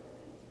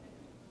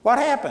 What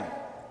happened?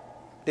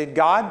 Did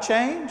God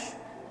change?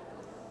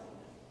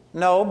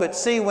 No, but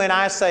see, when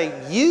I say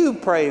you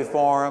pray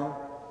for them,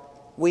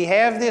 we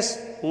have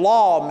this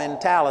law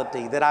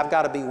mentality that I've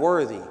got to be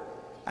worthy.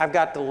 I've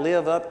got to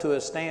live up to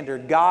a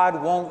standard.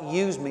 God won't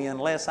use me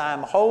unless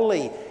I'm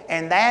holy.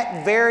 And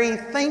that very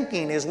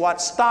thinking is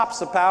what stops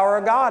the power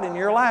of God in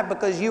your life,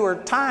 because you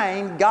are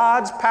tying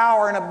God's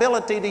power and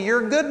ability to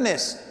your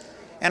goodness.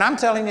 And I'm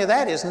telling you,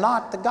 that is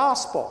not the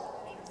gospel.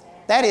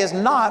 That is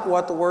not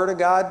what the Word of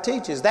God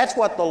teaches. That's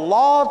what the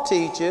law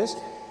teaches.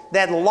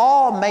 That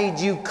law made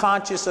you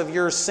conscious of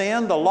your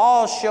sin. The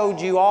law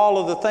showed you all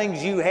of the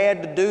things you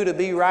had to do to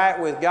be right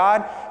with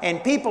God.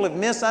 And people have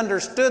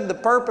misunderstood the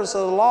purpose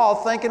of the law,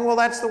 thinking, well,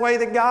 that's the way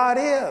that God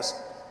is.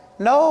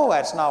 No,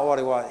 that's not what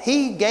it was.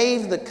 He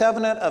gave the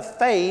covenant of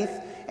faith,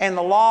 and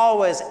the law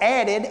was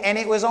added, and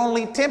it was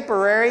only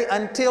temporary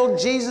until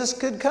Jesus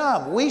could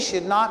come. We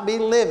should not be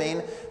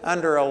living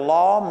under a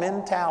law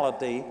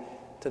mentality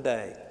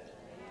today.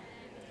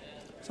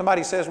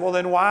 Somebody says, well,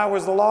 then why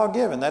was the law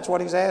given? That's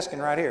what he's asking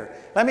right here.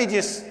 Let me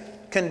just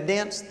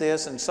condense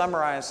this and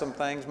summarize some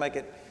things, make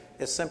it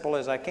as simple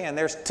as I can.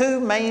 There's two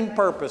main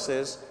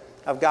purposes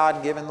of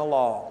God giving the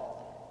law.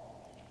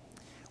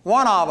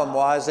 One of them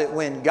was that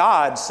when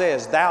God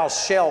says, thou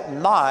shalt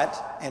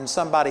not, and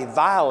somebody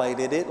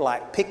violated it,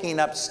 like picking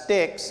up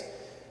sticks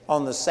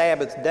on the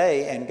Sabbath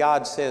day, and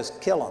God says,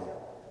 kill them.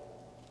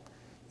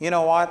 You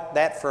know what?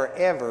 That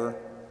forever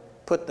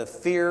put the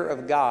fear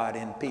of God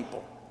in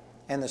people.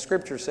 And the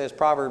Scripture says,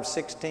 Proverbs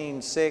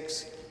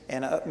 16:6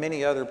 and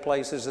many other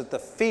places, that the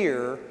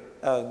fear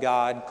of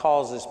God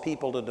causes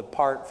people to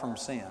depart from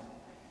sin.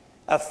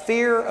 A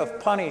fear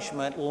of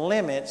punishment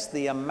limits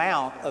the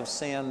amount of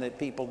sin that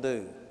people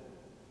do.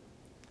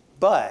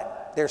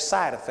 But there's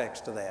side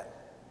effects to that.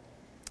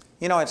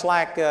 You know, it's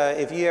like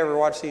if you ever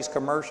watch these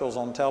commercials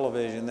on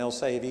television, they'll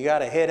say, if you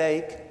got a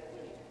headache,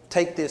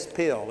 take this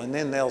pill. And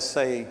then they'll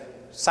say,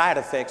 side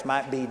effects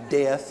might be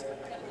death,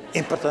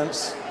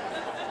 impotence.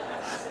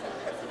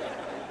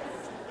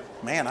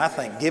 Man, I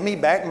think, give me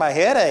back my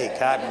headache.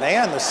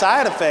 Man, the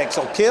side effects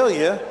will kill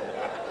you.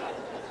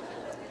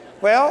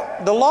 Well,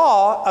 the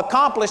law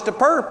accomplished a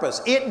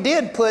purpose. It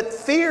did put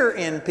fear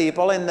in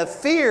people, and the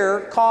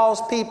fear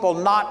caused people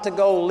not to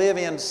go live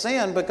in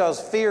sin because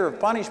fear of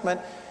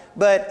punishment.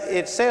 But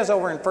it says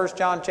over in 1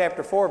 John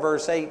chapter 4,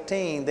 verse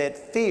 18, that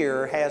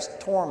fear has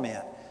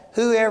torment.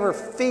 Whoever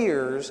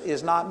fears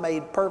is not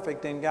made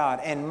perfect in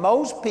God. And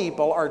most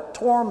people are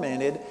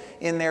tormented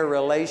in their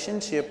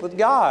relationship with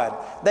God.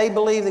 They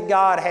believe that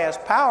God has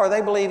power.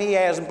 They believe He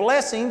has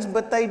blessings,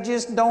 but they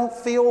just don't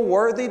feel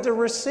worthy to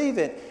receive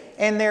it.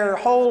 And their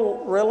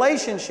whole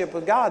relationship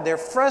with God, they're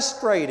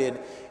frustrated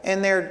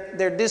and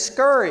they're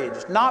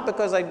discouraged. Not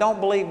because they don't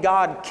believe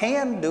God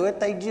can do it,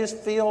 they just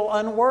feel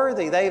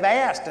unworthy. They've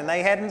asked and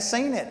they hadn't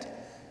seen it.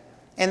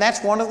 And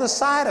that's one of the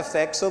side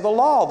effects of the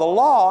law. The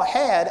law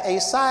had a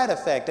side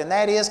effect, and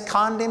that is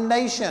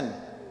condemnation.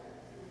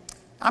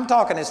 I'm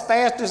talking as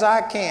fast as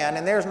I can,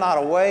 and there's not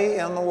a way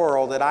in the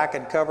world that I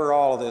could cover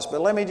all of this.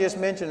 But let me just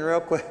mention real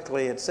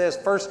quickly. It says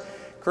 1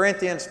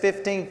 Corinthians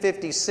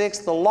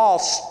 15:56, the law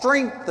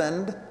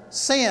strengthened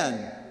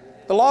sin.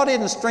 The law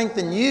didn't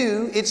strengthen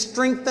you, it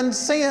strengthened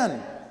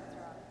sin.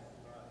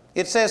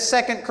 It says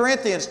 2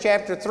 Corinthians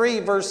chapter 3,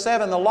 verse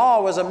 7, the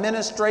law was a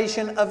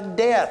ministration of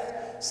death.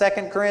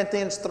 2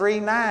 Corinthians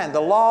 3:9, the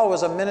law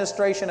was a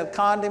ministration of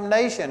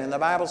condemnation. And the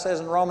Bible says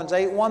in Romans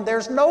 8:1,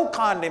 there's no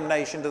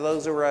condemnation to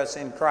those who are us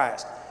in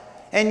Christ.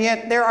 And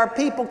yet there are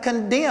people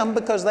condemned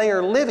because they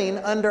are living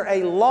under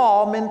a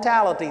law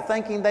mentality,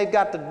 thinking they've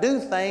got to do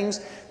things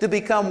to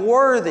become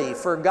worthy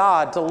for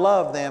God to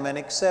love them and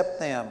accept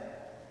them.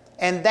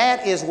 And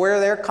that is where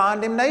their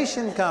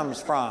condemnation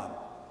comes from.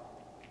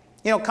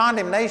 You know,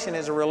 condemnation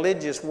is a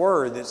religious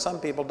word that some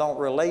people don't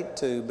relate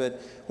to,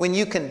 but when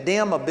you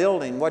condemn a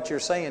building, what you're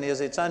saying is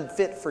it's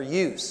unfit for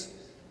use.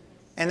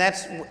 And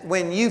that's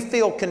when you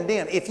feel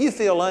condemned. If you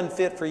feel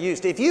unfit for use,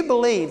 if you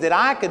believe that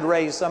I could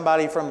raise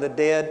somebody from the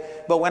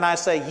dead, but when I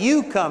say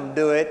you come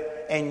do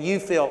it and you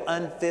feel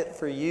unfit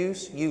for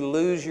use, you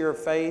lose your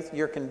faith,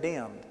 you're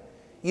condemned.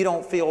 You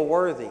don't feel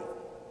worthy.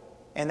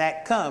 And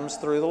that comes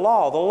through the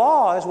law. The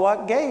law is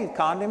what gave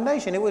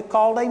condemnation. It was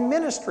called a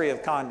ministry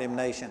of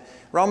condemnation.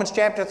 Romans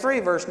chapter 3,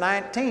 verse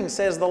 19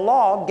 says the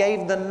law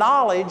gave the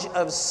knowledge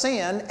of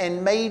sin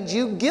and made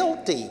you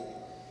guilty.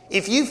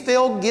 If you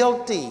feel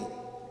guilty,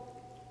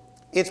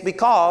 it's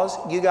because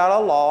you got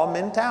a law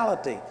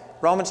mentality.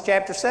 Romans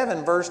chapter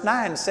 7, verse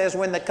 9 says,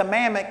 when the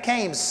commandment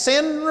came,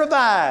 sin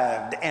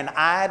revived and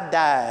I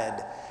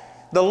died.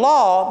 The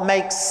law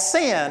makes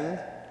sin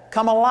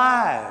come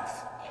alive,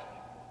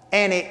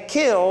 and it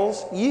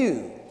kills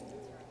you.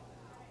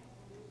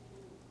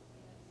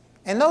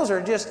 And those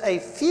are just a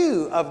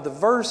few of the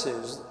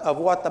verses of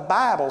what the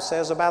Bible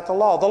says about the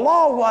law. The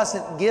law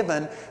wasn't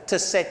given to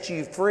set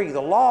you free.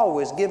 The law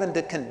was given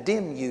to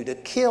condemn you, to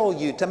kill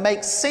you, to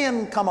make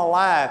sin come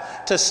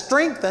alive, to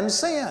strengthen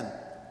sin.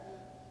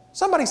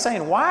 Somebody's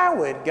saying, why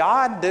would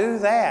God do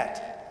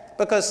that?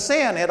 Because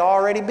sin had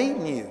already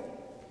beaten you,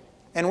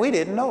 and we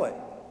didn't know it.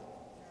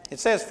 It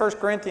says 1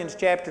 Corinthians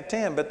chapter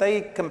 10, but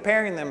they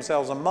comparing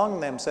themselves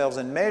among themselves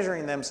and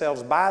measuring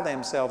themselves by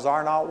themselves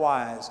are not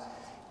wise.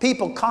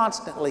 People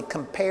constantly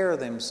compare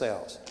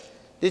themselves.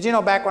 Did you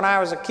know back when I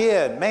was a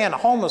kid, man,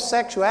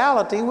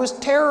 homosexuality was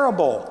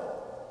terrible.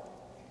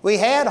 We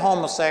had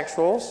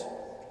homosexuals,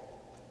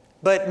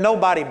 but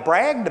nobody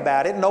bragged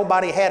about it.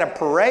 Nobody had a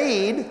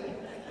parade.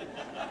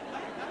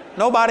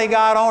 Nobody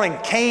got on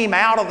and came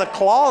out of the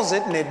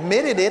closet and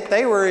admitted it.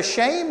 They were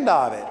ashamed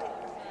of it.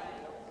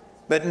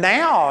 But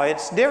now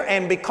it's different.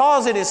 And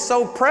because it is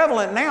so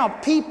prevalent now,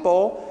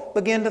 people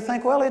begin to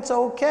think, well, it's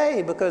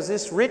okay because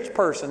this rich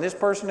person, this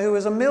person who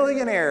was a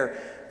millionaire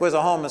was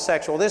a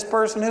homosexual, this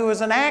person who was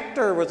an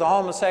actor was a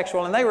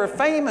homosexual, and they were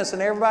famous,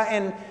 and everybody,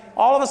 and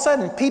all of a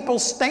sudden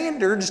people's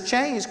standards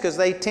change because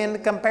they tend to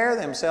compare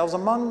themselves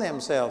among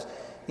themselves.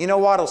 You know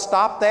what'll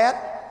stop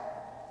that?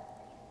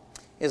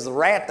 Is the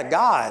wrath of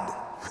God.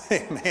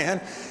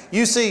 Amen.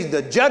 You see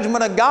the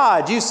judgment of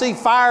God. You see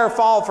fire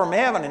fall from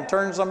heaven and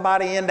turn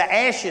somebody into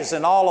ashes,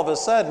 and all of a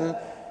sudden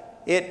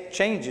it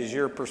changes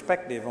your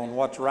perspective on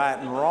what's right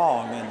and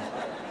wrong,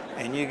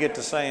 and you get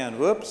to saying,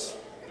 whoops,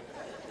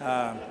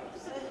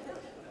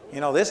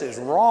 this is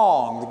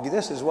wrong.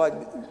 This is what,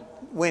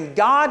 when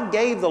God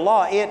gave the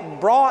law, it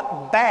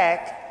brought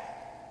back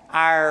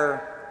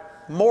our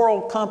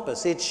moral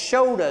compass. It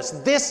showed us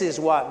this is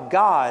what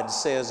God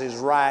says is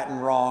right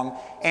and wrong,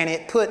 and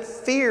it put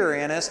fear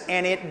in us,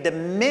 and it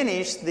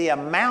diminished the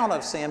amount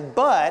of sin,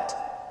 but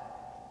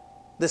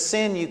the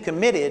sin you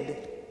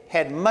committed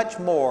had much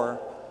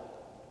more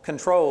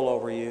control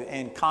over you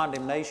and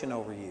condemnation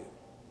over you.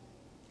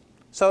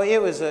 So it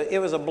was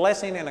a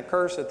blessing and a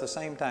curse at the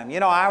same time.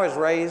 You know, I was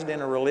raised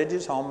in a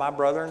religious home. My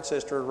brother and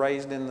sister were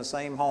raised in the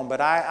same home,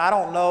 but I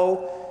don't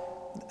know.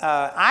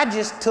 I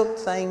just took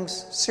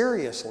things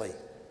seriously.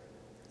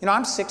 You know,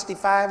 I'm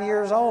 65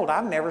 years old.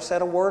 I've never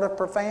said a word of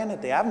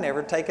profanity. I've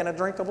never taken a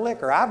drink of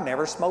liquor. I've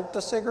never smoked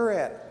a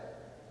cigarette.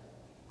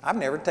 I've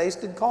never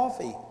tasted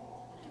coffee.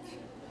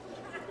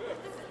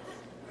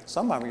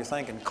 Some of you are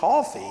thinking,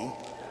 coffee?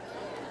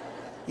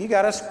 You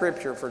got a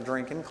scripture for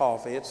drinking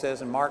coffee. It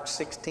says in Mark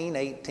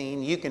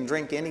 16:18, you can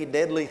drink any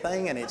deadly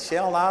thing and it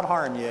shall not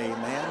harm you,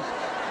 amen.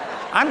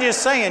 I'm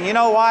just saying, you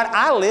know what?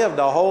 I lived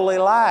a holy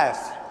life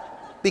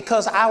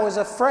because I was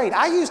afraid.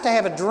 I used to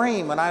have a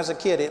dream when I was a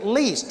kid, at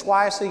least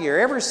twice a year.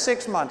 Every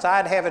 6 months,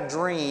 I'd have a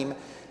dream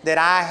that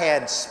I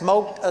had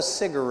smoked a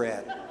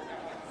cigarette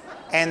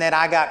and that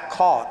I got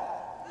caught.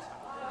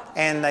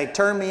 And they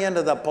turned me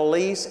into the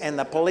police, and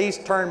the police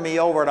turned me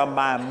over to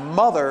my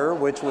mother,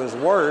 which was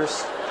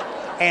worse.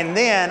 And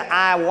then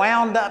I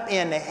wound up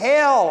in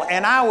hell,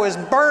 and I was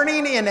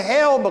burning in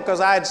hell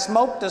because I had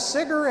smoked a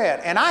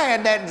cigarette. And I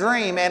had that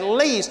dream at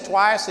least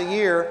twice a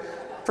year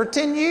for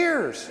 10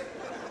 years.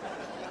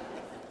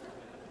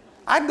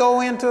 I'd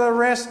go into a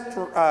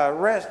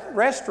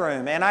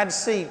restroom and I'd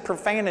see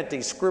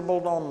profanity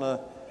scribbled on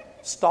the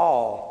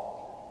stall.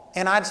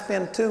 And I'd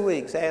spend 2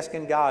 weeks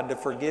asking God to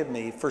forgive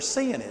me for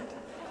seeing it.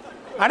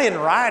 I didn't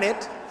write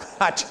it.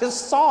 I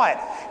just saw it.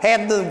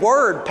 Had the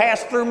word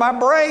pass through my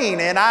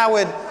brain and I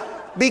would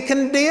be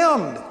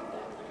condemned.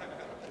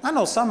 I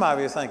know some of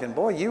you are thinking,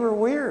 boy, you were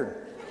weird.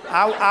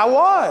 I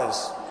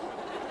was.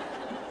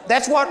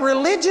 That's what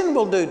religion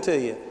will do to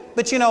you.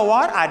 But you know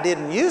what? I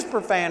didn't use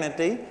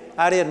profanity.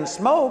 I didn't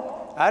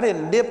smoke. I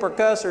didn't dip or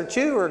cuss or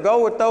chew or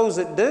go with those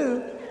that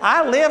do.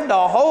 I lived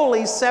a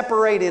holy,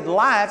 separated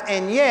life,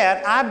 and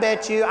yet I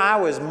bet you I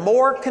was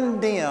more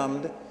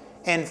condemned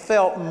and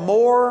felt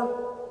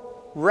more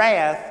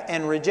wrath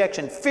and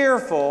rejection,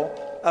 fearful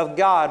of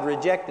God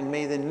rejecting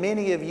me than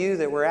many of you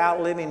that were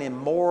out living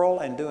immoral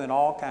and doing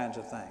all kinds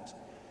of things.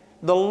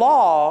 The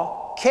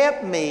law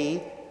kept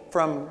me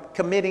from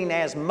committing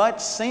as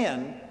much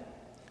sin,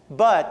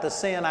 but the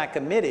sin I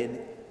committed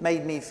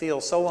made me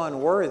feel so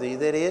unworthy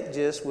that it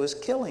just was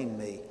killing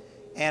me.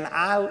 And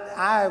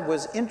I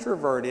was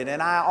introverted,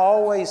 and I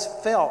always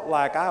felt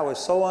like I was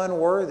so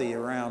unworthy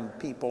around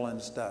people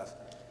and stuff.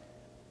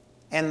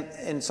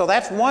 And so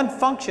that's one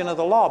function of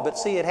the law, but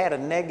see, it had a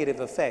negative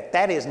effect.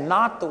 That is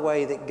not the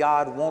way that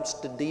God wants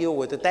to deal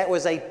with it. That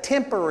was a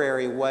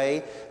temporary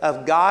way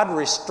of God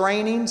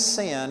restraining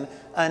sin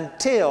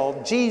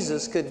until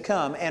Jesus could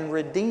come and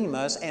redeem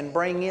us and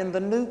bring in the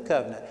new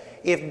covenant.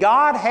 If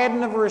God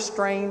hadn't have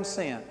restrained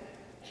sin,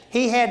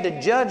 He had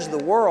to judge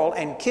the world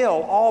and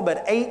kill all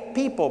but 8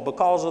 people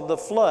because of the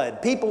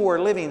flood. People were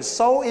living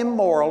so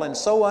immoral and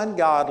so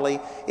ungodly,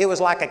 it was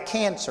like a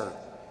cancer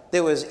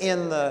that was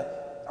in the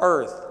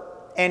earth.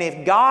 And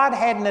if God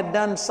hadn't have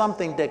done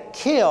something to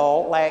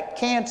kill that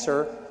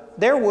cancer,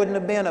 there wouldn't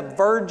have been a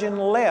virgin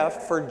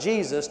left for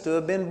Jesus to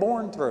have been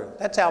born through.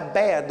 That's how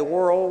bad the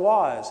world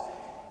was.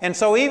 And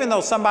so even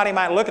though somebody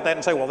might look at that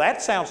and say, well,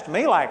 that sounds to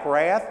me like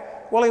wrath.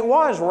 Well, it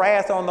was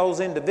wrath on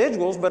those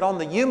individuals, but on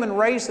the human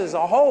race as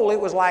a whole,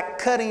 it was like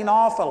cutting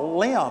off a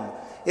limb.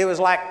 It was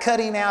like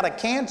cutting out a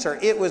cancer.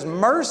 It was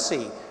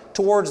mercy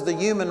towards the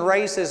human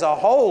race as a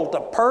whole to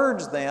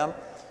purge them,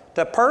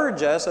 to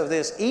purge us of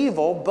this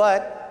evil,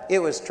 but it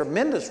was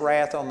tremendous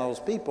wrath on those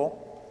people.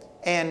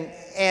 And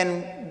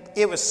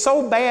it was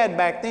so bad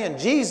back then.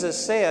 Jesus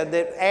said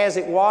that as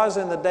it was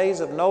in the days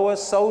of Noah,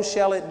 so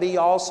shall it be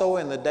also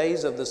in the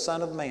days of the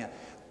Son of Man.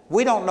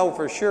 We don't know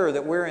for sure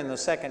that we're in the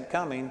second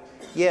coming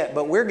yet,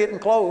 but we're getting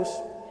close.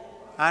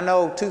 I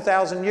know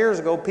 2,000 years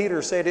ago,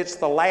 Peter said it's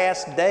the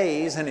last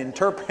days, and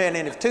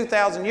if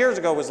 2,000 years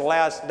ago was the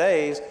last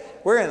days,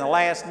 we're in the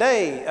last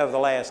day of the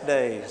last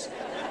days.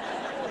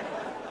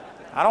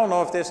 I don't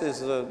know if this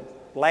is the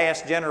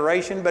last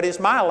generation, but it's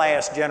my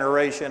last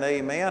generation,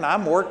 amen.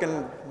 I'm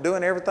working,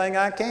 doing everything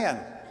I can.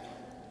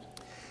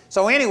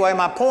 So anyway,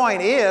 my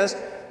point is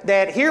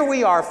that here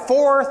we are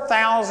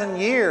 4,000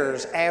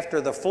 years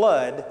after the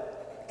flood,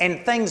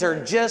 and things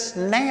are just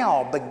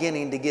now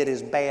beginning to get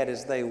as bad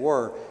as they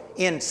were.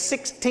 In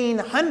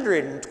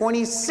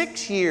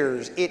 1626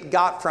 years, it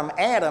got from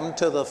Adam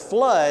to the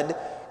flood,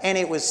 and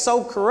it was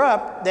so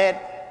corrupt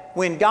that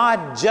when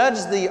God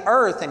judged the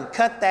earth and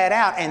cut that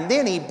out, and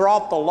then He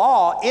brought the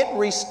law, it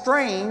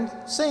restrained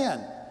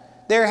sin.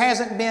 There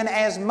hasn't been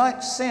as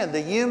much sin.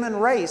 The human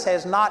race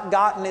has not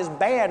gotten as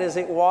bad as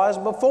it was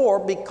before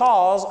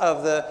because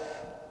of the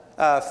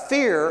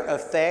fear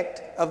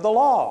effect of the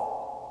law.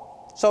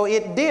 So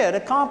it did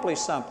accomplish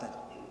something.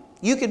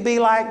 You could be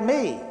like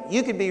me.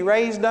 You could be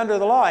raised under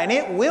the law, and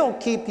it will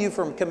keep you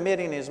from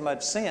committing as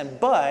much sin,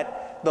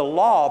 but the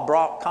law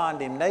brought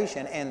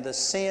condemnation, and the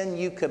sin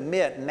you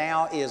commit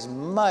now is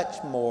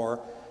much more,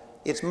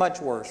 it's much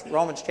worse.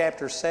 Romans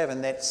chapter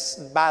 7, that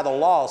by the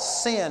law,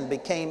 sin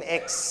became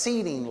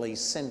exceedingly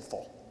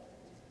sinful.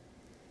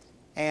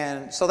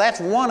 And so that's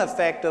one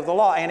effect of the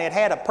law, and it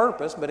had a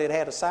purpose, but it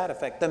had a side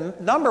effect. The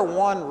number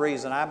one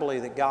reason I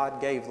believe that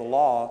God gave the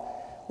law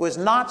was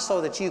not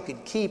so that you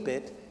could keep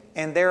it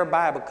and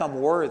thereby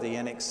become worthy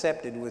and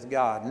accepted with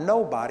God.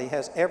 Nobody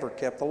has ever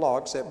kept the law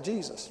except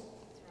Jesus.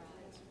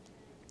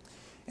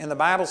 And the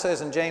Bible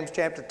says in James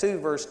chapter 2,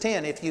 verse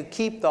 10, if you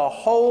keep the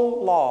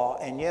whole law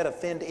and yet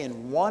offend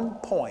in one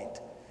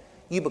point,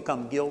 you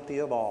become guilty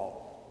of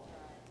all.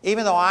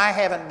 Even though I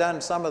haven't done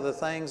some of the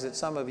things that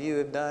some of you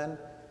have done,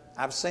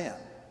 I've sinned.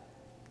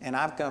 and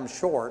I've come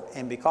short,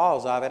 and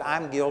because of it,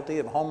 I'm guilty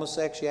of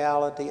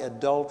homosexuality,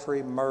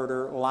 adultery,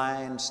 murder,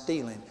 lying,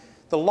 stealing.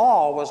 The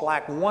law was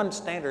like one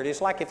standard.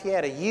 It's like if you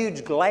had a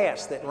huge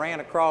glass that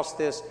ran across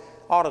this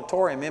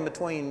auditorium in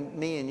between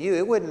me and you.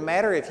 It wouldn't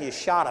matter if you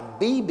shot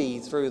a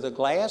BB through the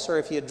glass or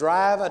if you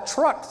drive a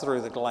truck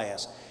through the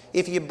glass.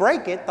 If you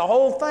break it, the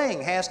whole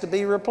thing has to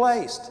be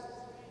replaced.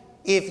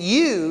 If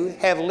you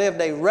have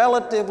lived a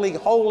relatively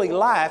holy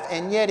life,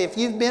 and yet if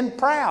you've been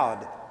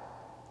proud,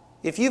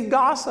 if you've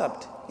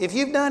gossiped, if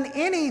you've done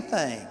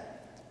anything,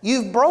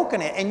 you've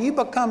broken it and you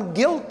become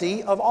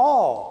guilty of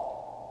all.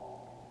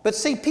 But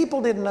see,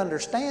 people didn't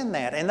understand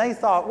that, and they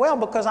thought, well,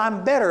 because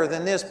I'm better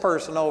than this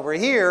person over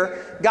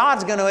here,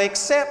 God's going to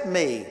accept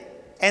me.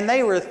 And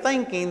they were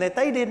thinking that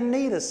they didn't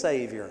need a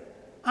Savior.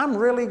 I'm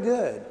really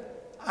good.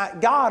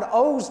 God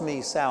owes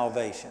me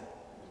salvation.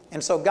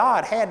 And so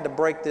God had to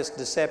break this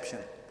deception.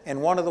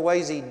 And one of the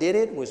ways He did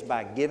it was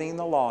by giving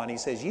the law. And He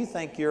says, you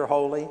think you're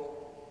holy?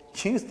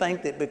 You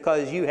think that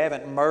because you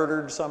haven't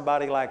murdered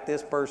somebody like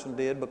this person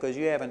did, because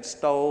you haven't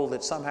stole,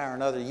 that somehow or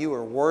another you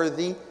are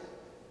worthy?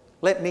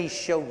 Let me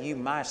show you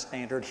my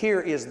standard.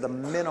 Here is the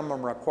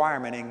minimum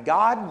requirement. And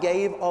God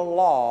gave a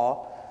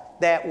law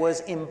that was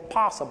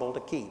impossible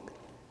to keep.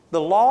 The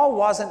law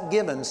wasn't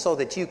given so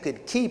that you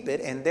could keep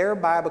it and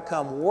thereby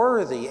become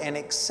worthy and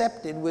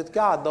accepted with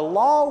God. The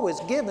law was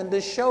given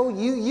to show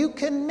you you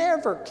can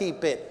never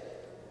keep it.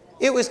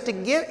 It was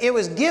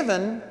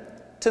given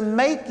to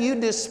make you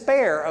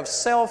despair of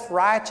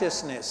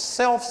self-righteousness,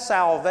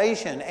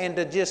 self-salvation, and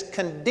to just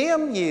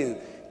condemn you,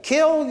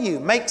 kill you,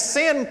 make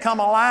sin come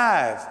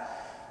alive,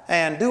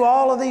 and do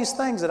all of these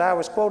things that I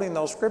was quoting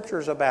those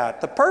scriptures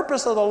about. The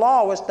purpose of the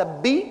law was to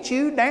beat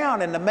you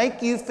down and to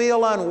make you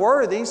feel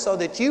unworthy so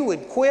that you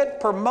would quit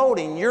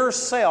promoting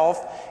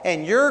yourself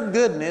and your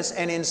goodness,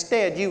 and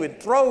instead you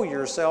would throw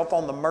yourself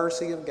on the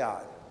mercy of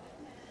God.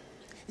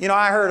 You know,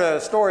 I heard a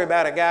story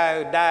about a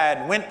guy who died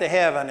and went to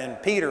heaven,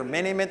 and Peter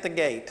met him at the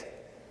gate.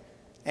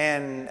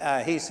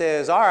 And he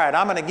says, all right,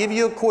 I'm going to give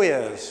you a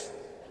quiz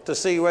to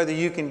see whether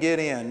you can get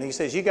in. And he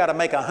says, you got to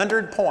make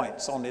 100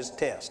 points on this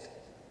test.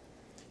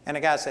 And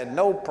the guy said,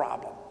 no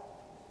problem.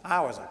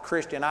 I was a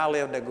Christian. I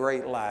lived a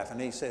great life. And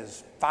he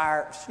says,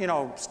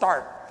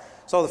 start.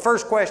 So the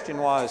first question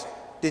was,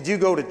 did you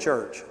go to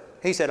church?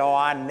 He said, oh,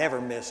 I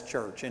never missed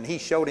church. And he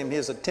showed him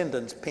his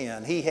attendance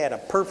pin. He had a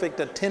perfect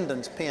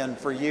attendance pin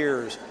for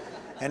years.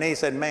 And he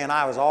said, man,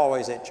 I was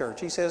always at church.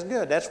 He says,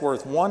 good, that's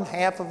worth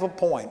 1/2 of a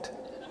point.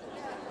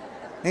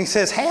 And he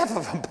says, 1/2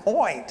 of a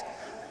point?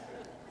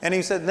 And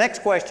he said, next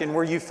question,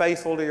 were you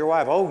faithful to your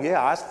wife? Oh,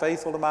 yeah, I was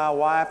faithful to my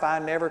wife. I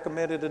never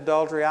committed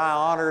adultery. I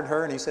honored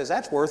her. And he says,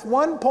 that's worth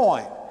 1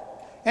 point.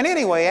 And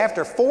anyway,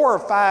 after 4 or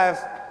 5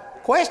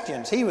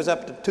 questions, he was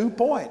up to 2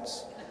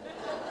 points.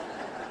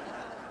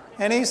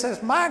 And he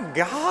says, my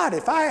God,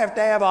 if I have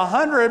to have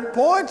 100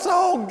 points,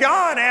 oh,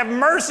 God, have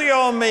mercy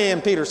on me.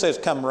 And Peter says,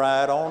 come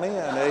right on in.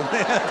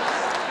 Amen.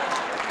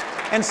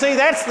 And see,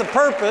 that's the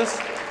purpose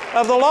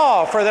of the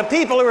law. For the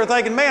people who are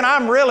thinking, man,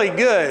 I'm really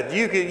good.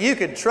 You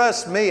could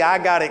trust me. I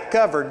got it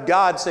covered.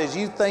 God says,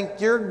 you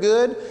think you're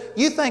good?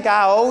 You think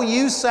I owe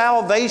you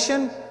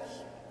salvation?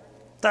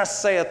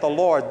 Thus saith the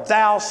Lord,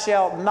 thou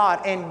shalt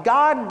not. And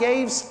God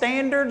gave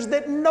standards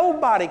that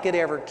nobody could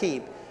ever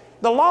keep.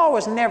 The law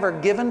was never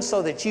given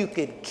so that you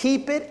could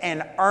keep it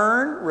and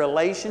earn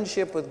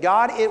relationship with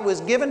God. It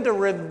was given to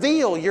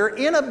reveal your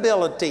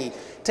inability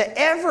to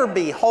ever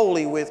be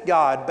holy with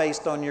God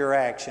based on your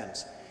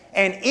actions.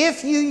 And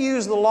if you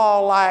use the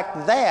law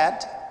like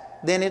that,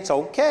 then it's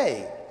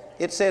okay.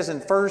 It says in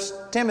 1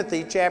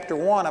 Timothy chapter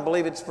 1, I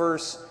believe it's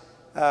verse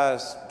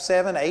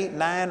 7, 8,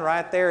 9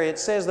 right there, it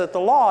says that the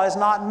law is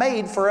not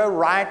made for a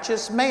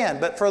righteous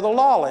man, but for the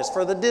lawless,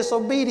 for the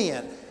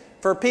disobedient,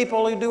 for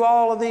people who do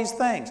all of these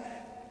things.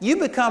 You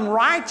become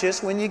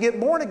righteous when you get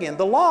born again.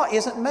 The law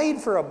isn't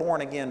made for a born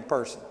again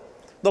person.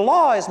 The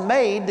law is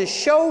made to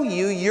show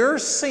you your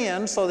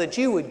sin so that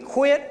you would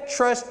quit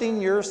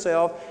trusting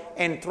yourself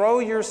and throw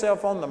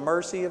yourself on the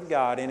mercy of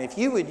God. And if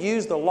you would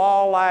use the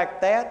law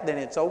like that, then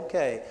it's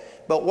okay.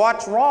 But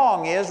what's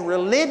wrong is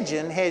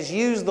religion has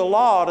used the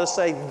law to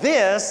say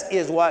this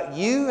is what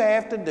you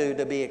have to do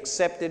to be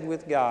accepted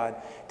with God,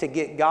 to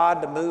get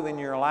God to move in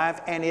your life.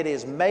 And it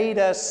has made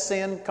us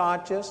sin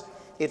conscious.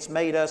 It's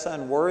made us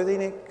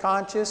unworthy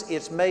conscious.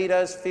 It's made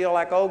us feel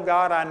like, oh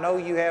God, I know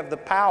you have the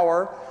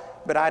power,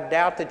 but I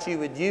doubt that you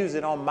would use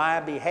it on my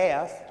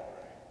behalf.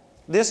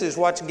 This is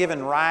what's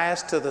given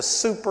rise to the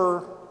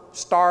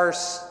superstar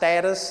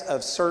status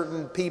of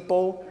certain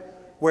people,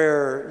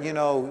 where,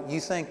 you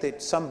think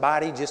that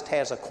somebody just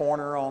has a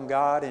corner on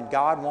God and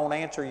God won't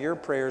answer your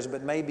prayers,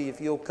 but maybe if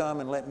you'll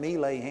come and let me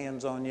lay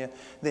hands on you,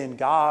 then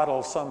God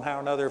will somehow or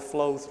another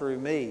flow through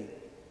me.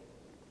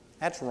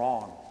 That's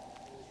wrong.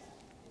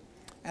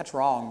 That's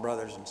wrong,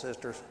 brothers and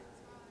sisters.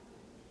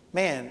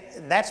 Man,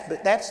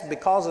 that's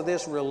because of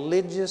this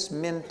religious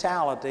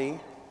mentality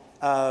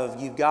of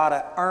you've got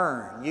to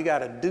earn, you got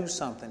to do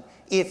something.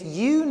 If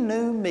you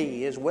knew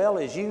me as well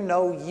as you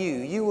know you,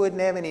 you wouldn't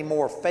have any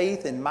more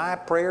faith in my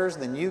prayers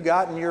than you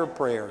got in your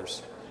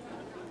prayers.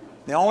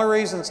 The only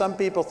reason some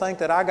people think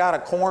that I got a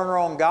corner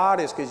on God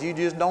is because you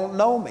just don't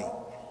know me.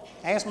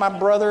 Ask my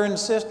brother and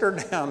sister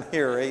down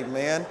here,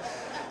 amen.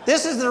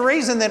 This is the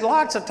reason that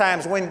lots of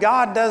times when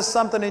God does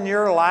something in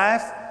your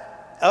life,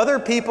 other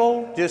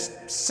people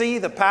just see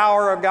the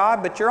power of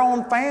God, but your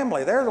own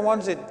family, they're the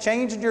ones that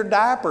changed your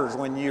diapers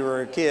when you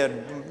were a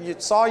kid. You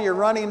saw your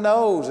runny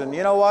nose, and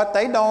you know what?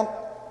 They don't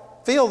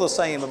feel the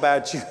same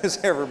about you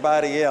as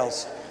everybody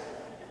else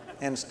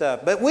and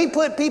stuff. But we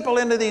put people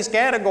into these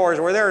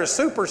categories where they're a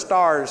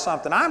superstar or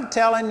something. I'm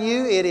telling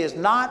you, it is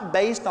not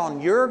based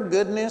on your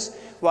goodness,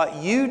 what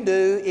you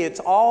do. It's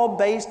all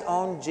based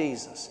on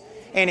Jesus.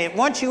 And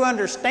once you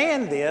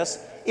understand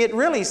this, it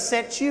really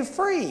sets you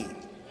free.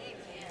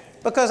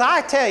 Because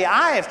I tell you,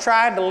 I have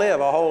tried to live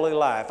a holy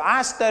life.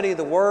 I study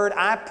the Word.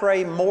 I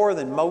pray more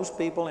than most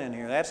people in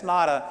here.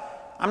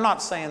 I'm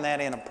not saying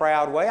that in a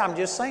proud way. I'm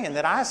just saying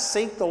that I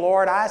seek the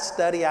Lord. I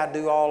study. I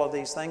do all of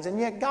these things. And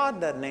yet God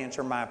doesn't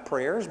answer my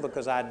prayers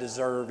because I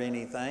deserve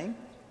anything.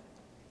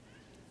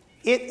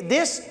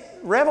 This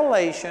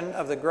revelation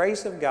of the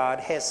grace of God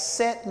has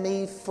set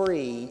me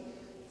free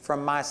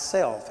from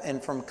myself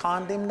and from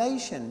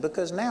condemnation,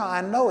 because now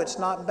I know it's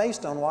not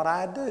based on what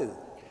I do.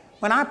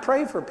 When I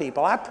pray for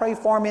people, I pray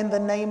for them in the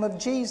name of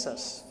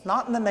Jesus,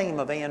 not in the name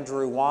of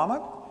Andrew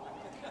Womack.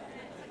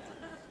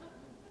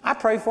 I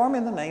pray for them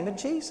in the name of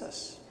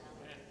Jesus.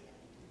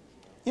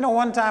 You know,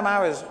 one time I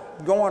was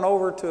going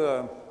over to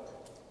a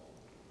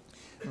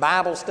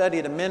Bible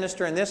study to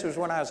minister, and this was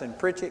when I was in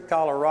Pritchett,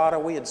 Colorado.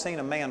 We had seen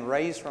a man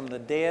raised from the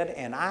dead,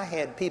 and I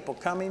had people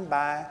coming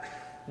by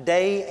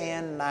day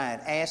and night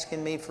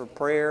asking me for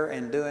prayer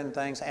and doing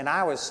things, and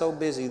I was so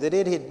busy that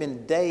it had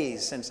been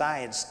days since I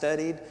had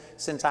studied,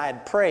 since I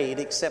had prayed,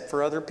 except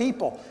for other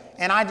people.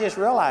 And I just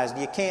realized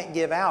you can't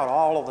give out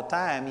all of the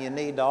time. You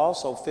need to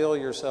also fill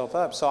yourself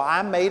up. So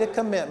I made a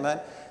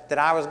commitment that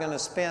I was going to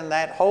spend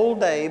that whole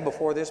day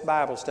before this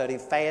Bible study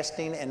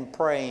fasting and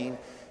praying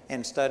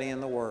and studying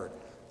the Word.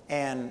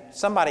 And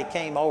somebody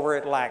came over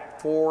at like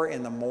 4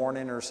 in the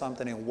morning or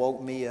something and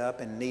woke me up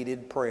and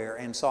needed prayer.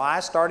 And so I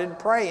started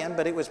praying,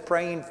 but it was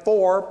praying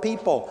for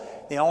people.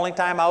 The only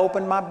time I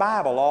opened my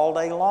Bible all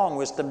day long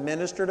was to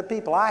minister to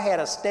people. I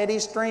had a steady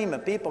stream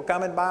of people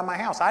coming by my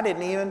house. I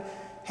didn't even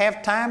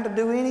have time to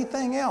do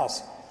anything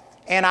else.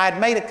 And I'd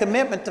made a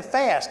commitment to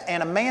fast.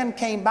 And a man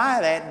came by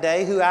that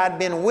day who I'd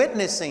been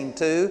witnessing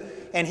to,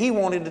 and he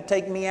wanted to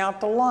take me out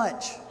to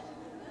lunch.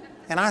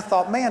 And I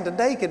thought, man,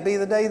 today could be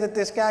the day that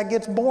this guy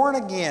gets born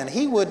again.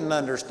 He wouldn't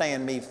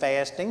understand me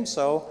fasting,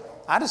 so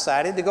I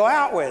decided to go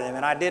out with him.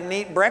 And I didn't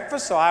eat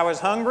breakfast, so I was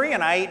hungry,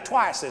 and I ate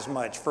twice as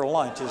much for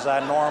lunch as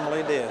I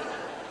normally did.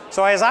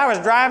 So as I was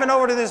driving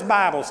over to this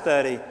Bible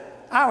study,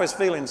 I was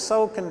feeling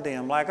so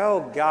condemned, like,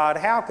 oh God,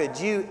 how could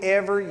you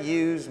ever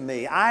use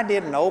me? I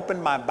didn't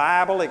open my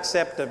Bible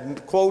except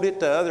to quote it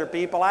to other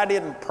people. I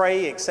didn't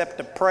pray except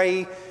to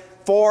pray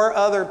for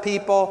other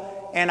people.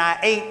 And I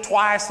ate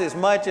twice as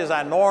much as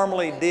I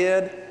normally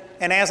did.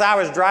 And as I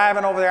was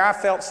driving over there, I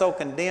felt so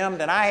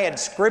condemned, and I had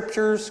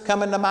scriptures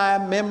coming to my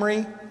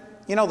memory.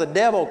 You know, the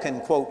devil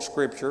can quote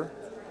scripture.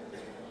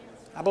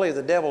 I believe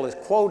the devil has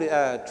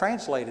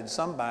translated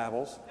some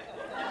Bibles.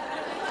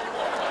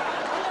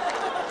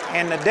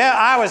 And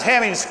I was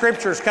having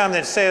scriptures come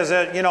that says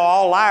that, you know,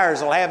 all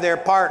liars will have their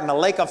part in the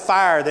lake of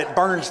fire that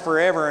burns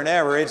forever and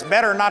ever. It's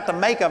better not to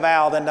make a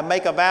vow than to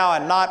make a vow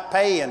and not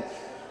pay. And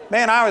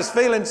man, I was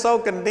feeling so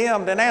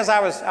condemned. And as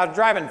I was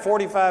driving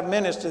 45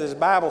 minutes to this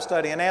Bible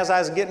study, and as I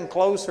was getting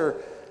closer,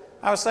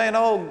 I was saying,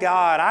 oh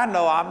God, I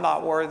know I'm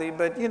not worthy,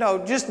 but you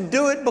know, just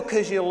do it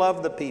because you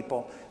love the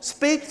people.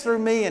 Speak through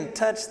me and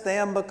touch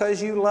them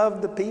because you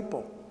love the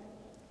people.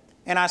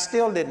 And I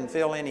still didn't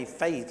feel any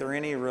faith or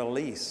any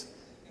release.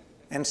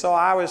 And so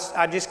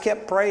I just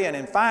kept praying,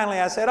 and finally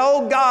I said,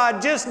 oh God,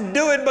 just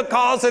do it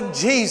because of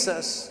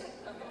Jesus.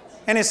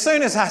 And as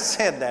soon as I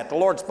said that, the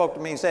Lord spoke to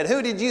me and said,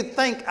 who did you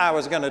think I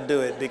was going to do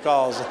it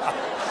because of?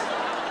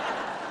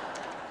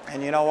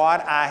 And you know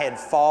what? I had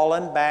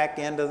fallen back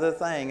into the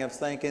thing of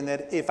thinking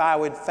that if I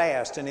would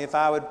fast and if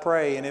I would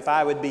pray and if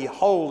I would be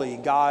holy,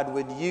 God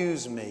would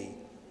use me.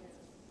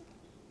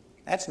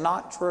 That's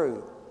not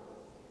true.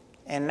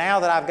 And now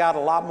that I've got a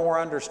lot more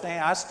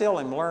understanding, I still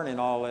am learning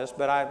all this,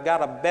 but I've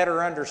got a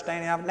better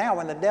understanding of it now.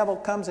 When the devil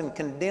comes and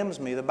condemns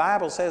me, the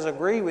Bible says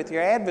agree with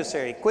your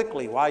adversary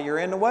quickly while you're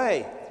in the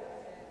way.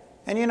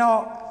 And you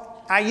know,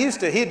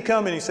 he'd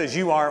come and he says,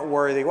 you aren't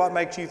worthy. What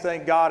makes you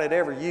think God would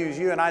ever use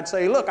you? And I'd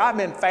say, look, I've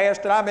been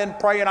fasting, I've been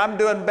praying, I'm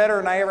doing better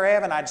than I ever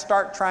have. And I'd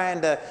start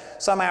trying to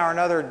somehow or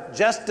another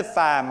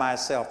justify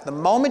myself. The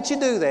moment you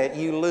do that,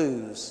 you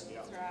lose.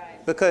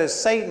 Because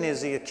Satan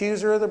is the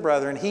accuser of the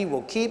brethren. He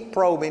will keep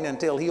probing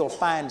until he'll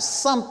find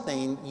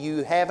something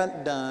you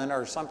haven't done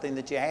or something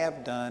that you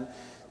have done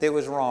that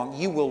was wrong.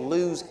 You will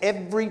lose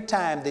every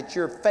time that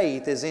your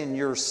faith is in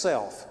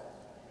yourself.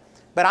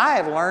 But I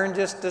have learned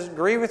just to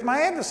agree with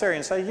my adversary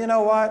and say, you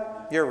know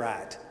what? You're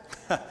right.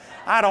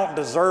 I don't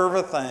deserve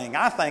a thing.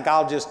 I think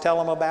I'll just tell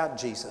them about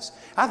Jesus.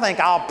 I think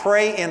I'll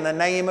pray in the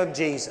name of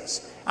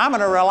Jesus. I'm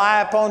going to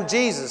rely upon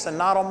Jesus and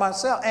not on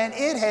myself. And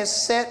it has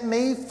set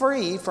me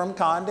free from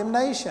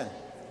condemnation.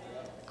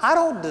 I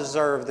don't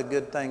deserve the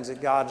good things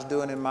that God's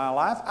doing in my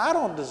life. I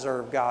don't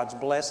deserve God's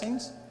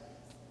blessings.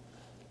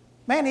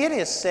 Man, it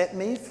has set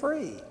me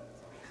free.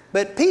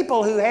 But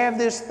people who have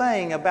this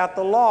thing about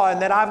the law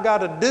and that I've got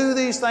to do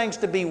these things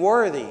to be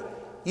worthy,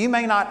 you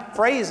may not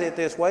phrase it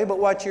this way, but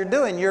what you're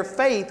doing, your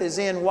faith is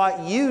in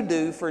what you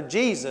do for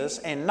Jesus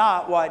and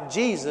not what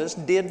Jesus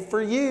did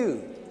for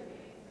you.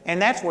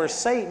 And that's where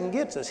Satan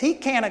gets us. He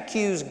can't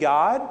accuse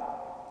God.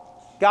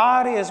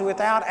 God is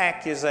without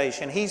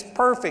accusation. He's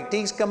perfect.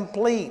 He's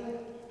complete.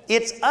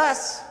 It's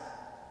us.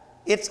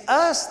 It's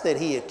us that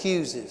he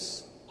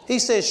accuses. He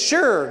says,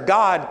 sure,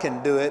 God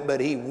can do it, but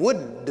he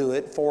wouldn't do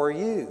it for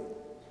you.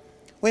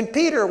 When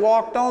Peter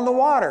walked on the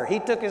water, he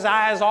took his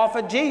eyes off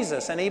of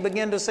Jesus and he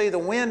began to see the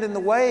wind and the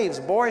waves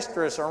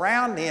boisterous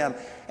around him,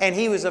 and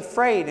he was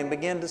afraid and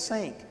began to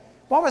sink.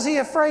 What was he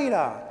afraid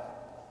of?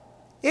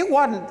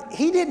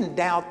 He didn't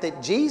doubt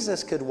that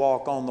Jesus could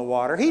walk on the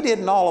water. He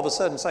didn't all of a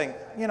sudden say,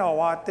 you know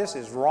what, this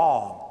is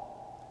wrong.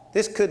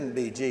 This couldn't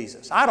be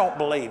Jesus. I don't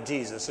believe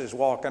Jesus is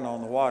walking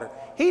on the water.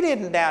 He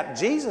didn't doubt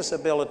Jesus'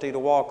 ability to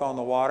walk on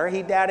the water.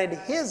 He doubted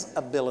his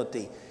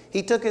ability.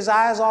 He took his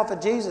eyes off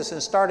of Jesus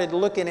and started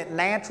looking at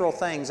natural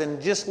things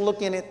and just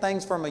looking at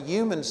things from a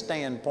human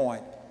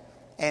standpoint.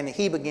 And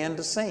he began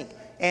to sink.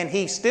 And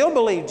he still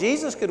believed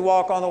Jesus could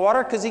walk on the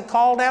water because he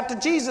called out to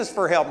Jesus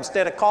for help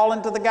instead of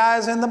calling to the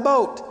guys in the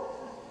boat.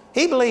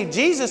 He believed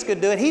Jesus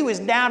could do it. He was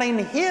doubting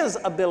his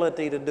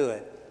ability to do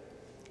it.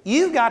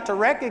 You've got to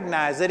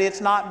recognize that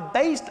it's not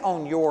based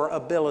on your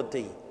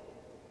ability.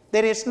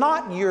 That it's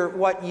not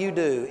what you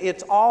do.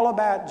 It's all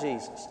about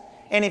Jesus.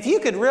 And if you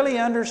could really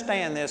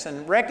understand this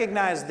and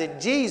recognize that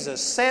Jesus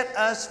set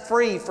us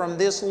free from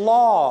this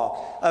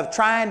law of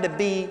trying to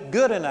be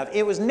good enough.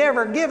 It was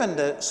never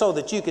given so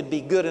that you could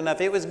be good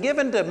enough. It was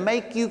given to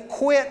make you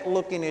quit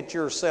looking at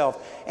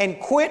yourself and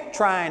quit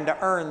trying to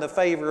earn the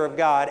favor of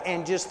God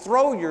and just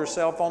throw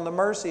yourself on the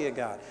mercy of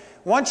God.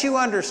 Once you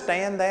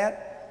understand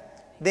that,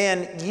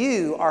 then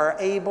you are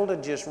able to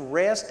just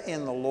rest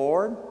in the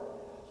Lord.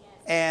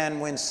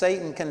 And when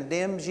Satan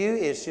condemns you,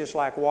 it's just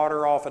like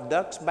water off a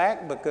duck's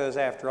back, because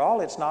after all,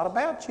 it's not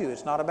about you.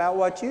 It's not about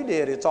what you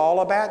did. It's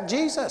all about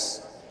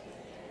Jesus.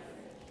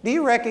 Do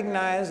you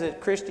recognize that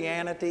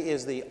Christianity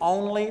is the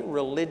only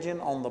religion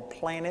on the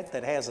planet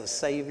that has a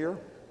Savior?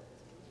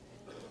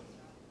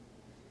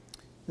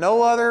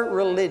 No other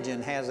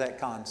religion has that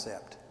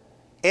concept.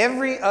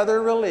 Every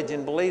other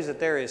religion believes that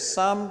there is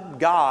some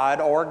God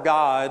or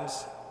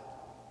gods,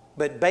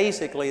 but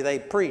basically they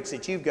preach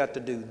that you've got to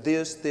do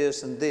this,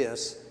 this, and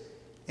this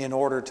in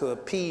order to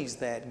appease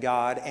that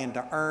God and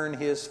to earn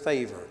His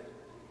favor.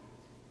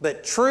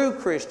 But true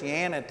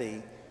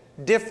Christianity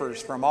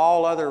differs from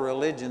all other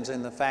religions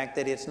in the fact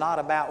that it's not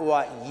about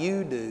what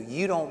you do.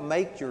 You don't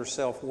make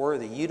yourself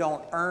worthy. You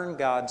don't earn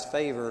God's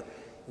favor.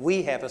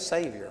 We have a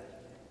Savior.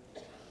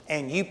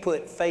 And you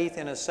put faith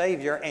in a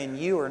Savior, and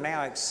you are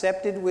now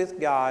accepted with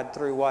God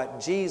through what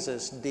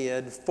Jesus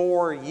did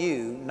for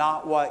you,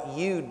 not what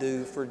you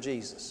do for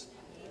Jesus.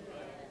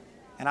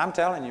 And I'm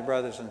telling you,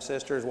 brothers and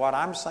sisters, what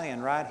I'm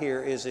saying right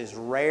here is as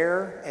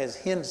rare as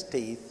hen's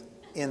teeth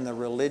in the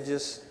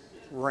religious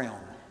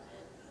realm.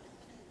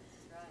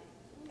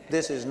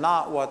 This is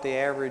not what the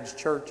average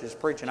church is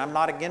preaching. I'm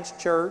not against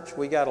church.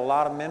 We got a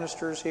lot of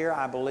ministers here.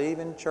 I believe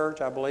in church.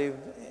 I believe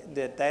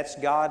that that's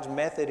God's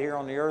method here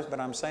on the earth.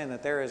 But I'm saying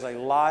that there is a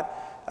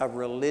lot of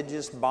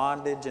religious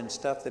bondage and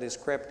stuff that has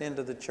crept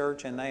into the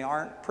church, and they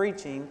aren't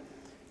preaching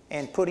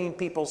and putting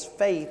people's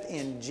faith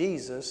in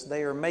Jesus.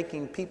 They are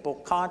making people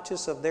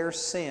conscious of their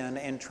sin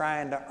and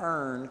trying to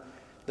earn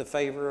the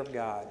favor of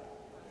God.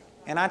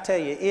 And I tell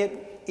you,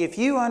 if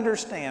you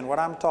understand what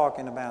I'm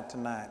talking about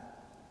tonight,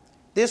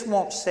 this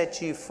won't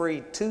set you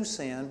free to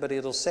sin, but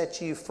it'll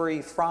set you free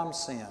from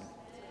sin.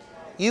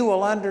 You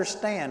will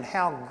understand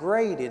how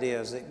great it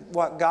is that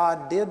what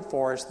God did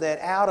for us, that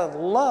out of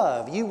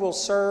love you will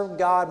serve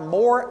God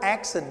more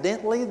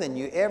accidentally than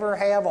you ever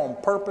have on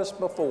purpose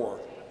before.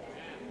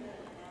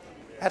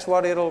 That's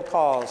what it'll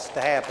cause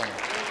to happen.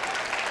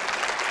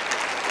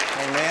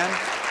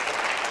 Amen.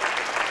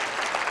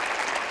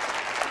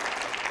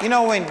 You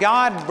know, when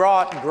God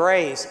brought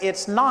grace,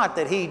 it's not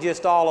that He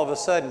just all of a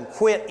sudden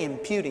quit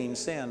imputing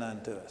sin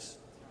unto us.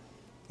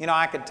 You know,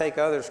 I could take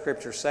other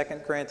scriptures,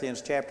 2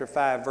 Corinthians chapter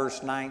 5,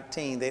 verse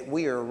 19, that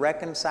we are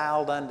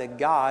reconciled unto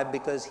God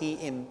because He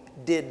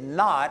did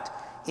not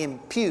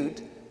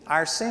impute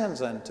our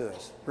sins unto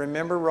us.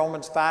 Remember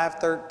Romans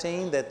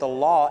 5:13, that the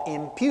law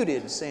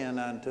imputed sin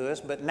unto us,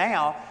 but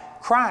now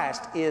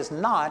Christ is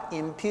not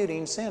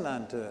imputing sin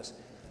unto us.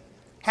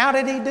 How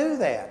did He do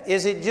that?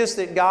 Is it just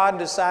that God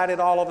decided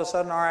all of a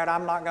sudden, all right,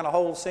 I'm not going to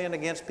hold sin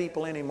against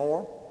people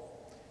anymore?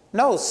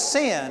 No,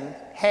 sin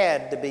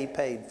had to be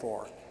paid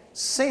for.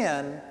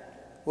 Sin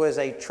was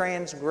a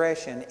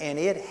transgression, and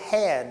it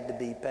had to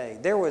be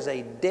paid. There was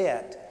a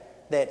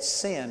debt that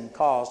sin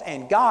caused.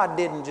 And God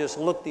didn't just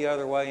look the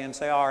other way and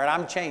say, all right,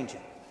 I'm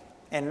changing.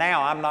 And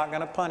now I'm not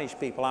going to punish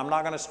people. I'm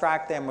not going to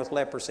strike them with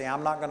leprosy.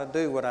 I'm not going to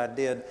do what I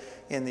did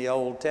in the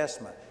Old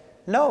Testament.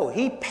 No,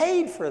 He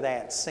paid for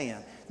that sin.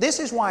 This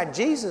is why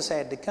Jesus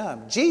had to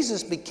come.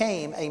 Jesus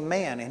became a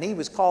man, and He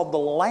was called the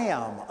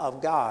Lamb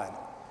of God.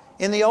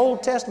 In the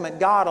Old Testament,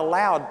 God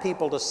allowed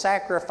people to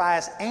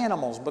sacrifice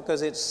animals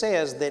because it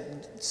says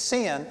that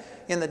sin,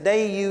 in the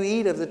day you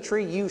eat of the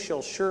tree, you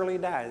shall surely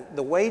die.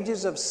 The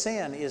wages of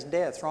sin is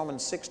death,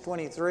 Romans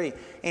 6:23.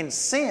 And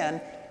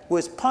sin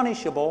was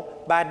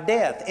punishable by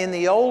death. In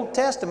the Old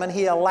Testament,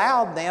 He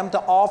allowed them to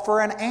offer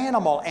an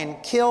animal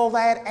and kill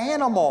that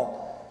animal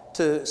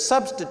to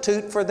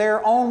substitute for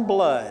their own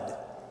blood.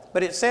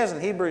 But it says in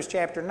Hebrews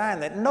chapter 9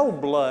 that no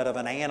blood of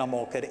an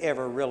animal could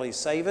ever really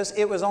save us.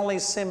 It was only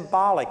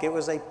symbolic. It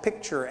was a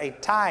picture, a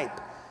type.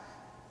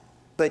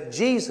 But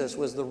Jesus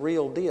was the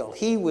real deal.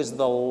 He was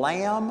the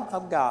Lamb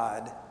of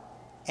God,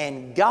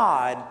 and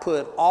God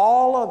put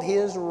all of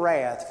His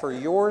wrath for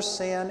your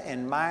sin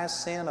and my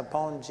sin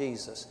upon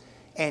Jesus.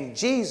 And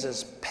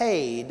Jesus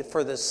paid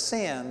for the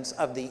sins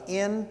of the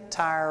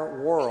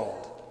entire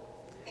world.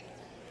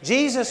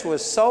 Jesus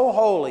was so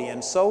holy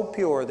and so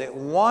pure that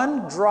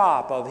one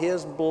drop of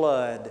His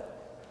blood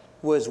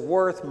was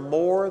worth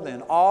more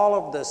than all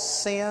of the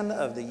sin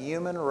of the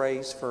human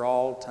race for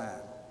all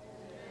time.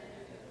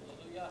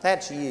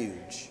 That's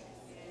huge.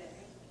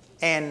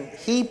 And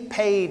He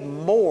paid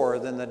more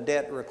than the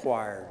debt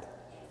required.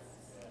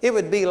 It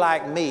would be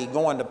like me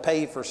going to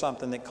pay for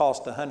something that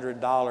cost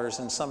 $100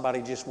 and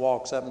somebody just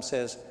walks up and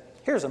says,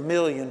 here's $1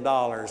 million.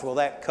 Will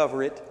that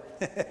cover it?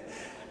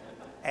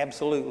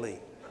 Absolutely.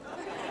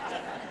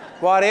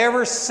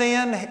 Whatever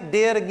sin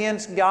did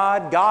against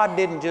God, God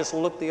didn't just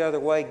look the other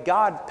way.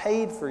 God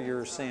paid for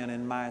your sin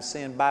and my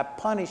sin by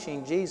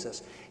punishing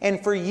Jesus.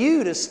 And for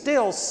you to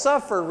still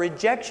suffer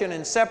rejection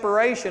and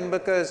separation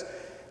because,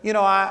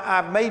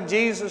 I've made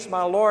Jesus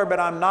my Lord, but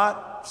I'm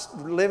not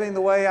living the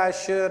way I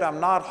should.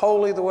 I'm not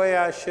holy the way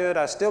I should.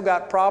 I still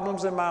got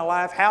problems in my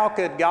life. How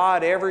could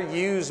God ever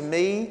use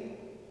me?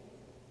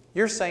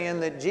 You're saying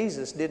that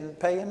Jesus didn't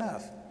pay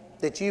enough,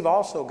 that you've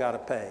also got to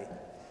pay.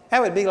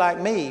 That would be like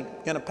me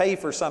going to pay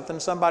for something.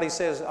 Somebody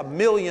says, $1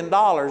 million,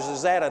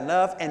 is that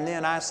enough? And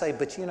then I say,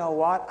 but you know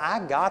what? I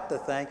got the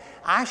thing.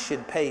 I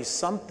should pay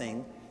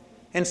something.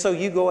 And so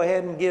you go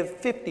ahead and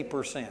give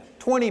 50%,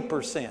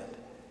 20%.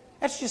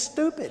 That's just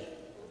stupid.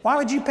 Why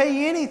would you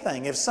pay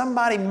anything? If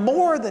somebody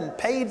more than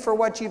paid for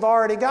what you've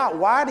already got,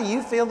 why do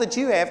you feel that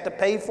you have to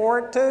pay for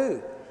it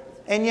too?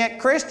 And yet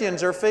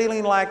Christians are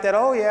feeling like that,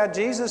 oh yeah,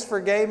 Jesus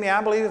forgave me.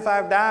 I believe if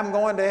I die, I'm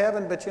going to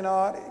heaven. But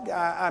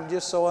I'm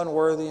just so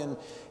unworthy, and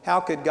how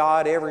could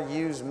God ever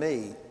use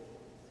me?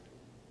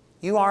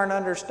 You aren't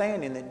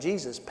understanding that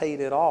Jesus paid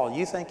it all.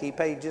 You think He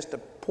paid just a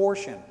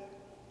portion.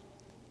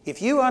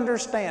 If you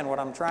understand what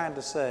I'm trying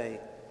to say,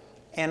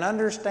 and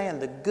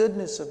understand the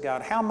goodness of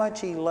God, how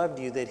much He loved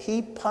you, that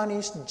He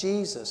punished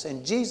Jesus,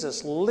 and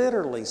Jesus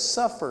literally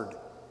suffered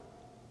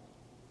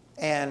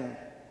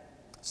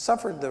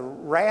the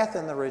wrath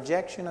and the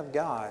rejection of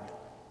God.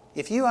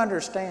 If you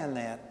understand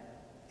that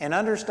and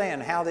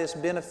understand how this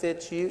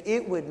benefits you,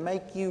 it would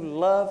make you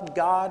love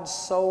God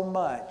so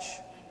much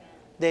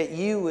that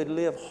you would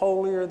live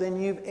holier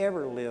than you've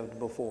ever lived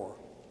before.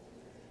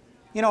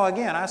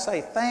 Again, I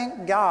say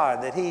thank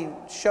God that He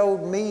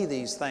showed me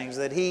these things,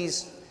 that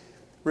He's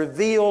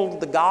revealed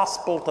the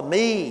gospel to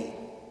me,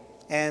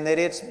 and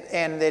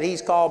that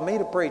He's called me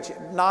to preach it.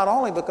 Not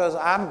only because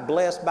I'm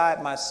blessed by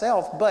it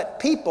myself, but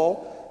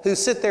people who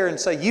sit there and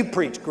say, you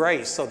preach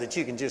grace so that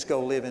you can just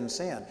go live in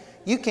sin.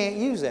 You can't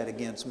use that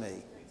against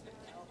me.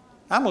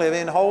 I'm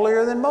living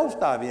holier than most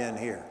of you in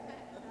here.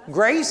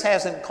 Grace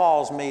hasn't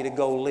caused me to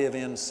go live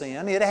in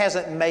sin. It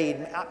hasn't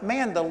made,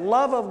 the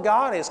love of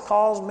God has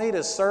caused me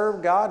to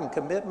serve God and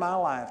commit my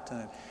life to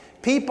Him.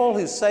 People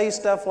who say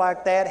stuff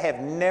like that have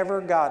never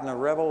gotten a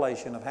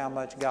revelation of how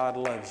much God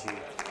loves you.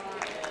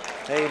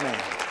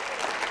 Amen.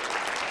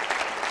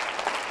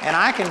 And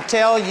I can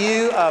tell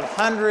you of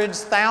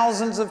hundreds,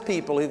 thousands of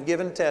people who've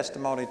given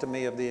testimony to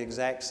me of the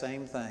exact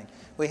same thing.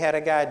 We had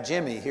a guy,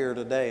 Jimmy, here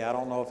today. I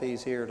don't know if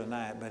he's here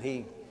tonight, but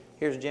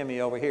here's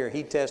Jimmy over here.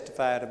 He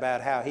testified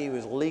about how he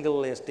was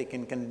legalistic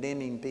in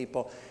condemning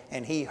people,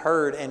 and he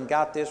heard and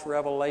got this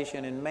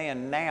revelation, and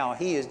man, now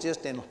he is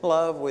just in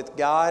love with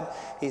God.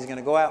 He's going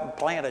to go out and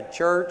plant a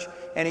church,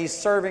 and he's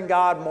serving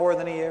God more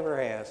than he ever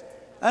has.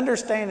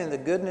 Understanding the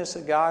goodness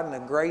of God and the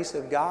grace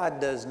of God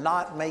does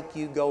not make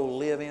you go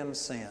live in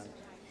sin.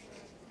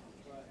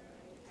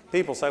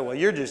 People say, well,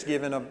 you're just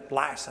giving a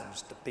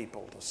license to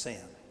people to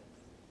sin.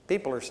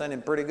 People are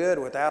sinning pretty good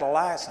without a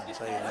license,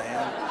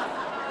 amen.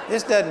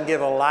 This doesn't give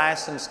a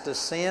license to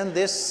sin.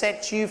 This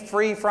sets you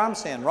free from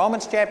sin.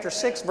 Romans chapter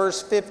 6,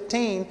 verse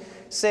 15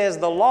 says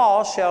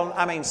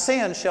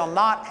sin shall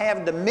not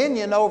have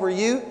dominion over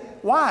you.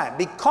 Why?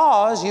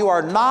 Because you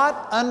are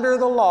not under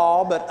the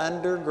law, but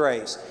under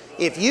grace.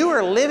 If you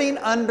are living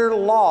under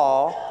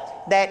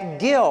law, that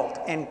guilt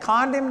and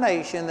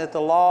condemnation that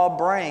the law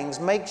brings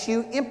makes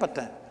you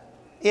impotent.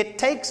 It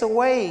takes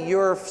away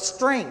your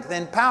strength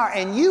and power,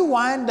 and you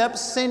wind up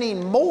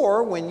sinning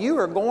more when you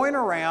are going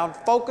around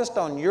focused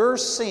on your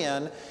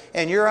sin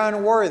and your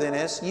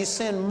unworthiness. You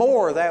sin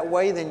more that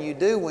way than you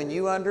do when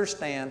you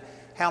understand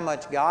how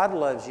much God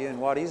loves you and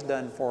what He's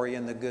done for you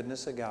and the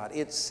goodness of God.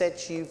 It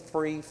sets you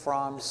free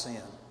from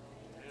sin.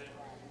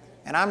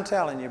 And I'm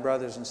telling you,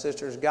 brothers and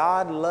sisters,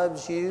 God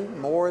loves you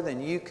more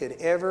than you could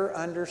ever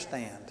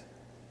understand.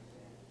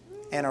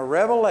 And a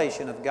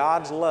revelation of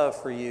God's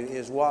love for you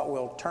is what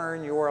will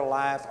turn your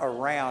life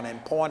around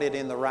and point it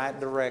in the right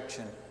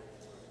direction.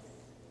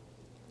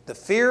 The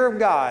fear of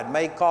God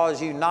may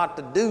cause you not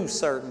to do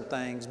certain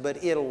things,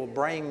 but it will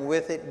bring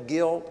with it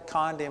guilt,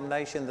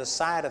 condemnation. The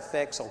side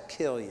effects will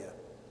kill you.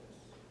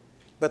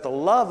 But the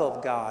love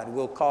of God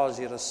will cause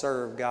you to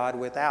serve God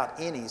without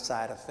any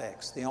side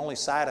effects. The only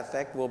side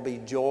effect will be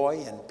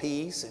joy and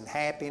peace and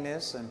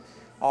happiness and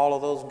all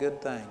of those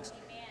good things.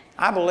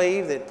 I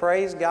believe that,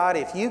 praise God,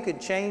 if you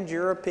could change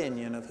your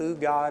opinion of who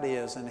God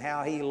is and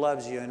how He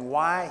loves you and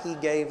why He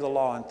gave the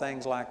law and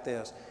things like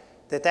this,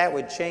 that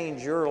would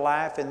change your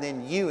life, and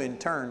then you in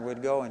turn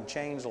would go and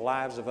change the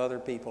lives of other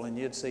people, and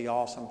you'd see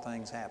awesome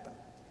things happen.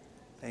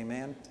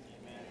 Amen?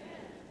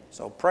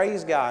 So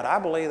praise God. I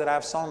believe that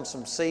I've sown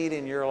some seed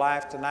in your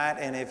life tonight,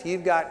 and if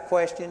you've got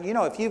questions, you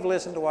know, if you've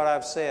listened to what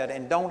I've said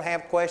and don't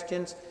have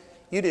questions,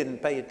 you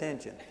didn't pay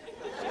attention.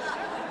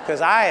 Because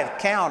I have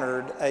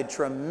countered a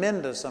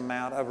tremendous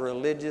amount of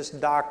religious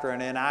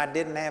doctrine, and I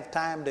didn't have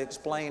time to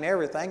explain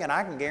everything, and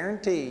I can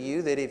guarantee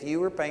you that if you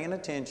were paying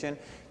attention,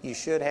 you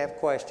should have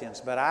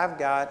questions. But I've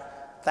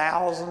got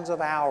thousands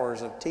of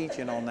hours of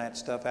teaching on that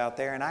stuff out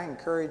there, and I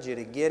encourage you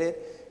to get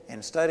it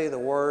and study the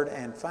Word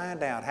and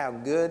find out how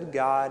good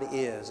God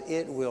is.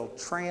 It will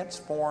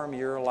transform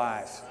your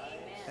life.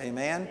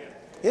 Amen?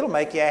 It'll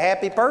make you a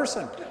happy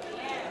person.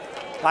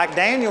 Like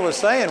Daniel was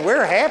saying,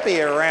 we're happy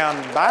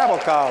around Bible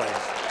college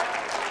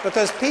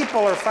because people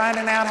are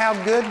finding out how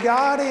good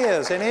God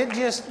is. And it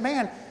just,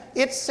 man,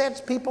 it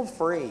sets people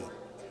free.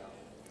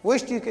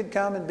 Wished you could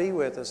come and be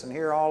with us and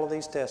hear all of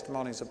these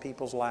testimonies of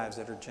people's lives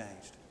that are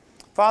changed.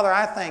 Father,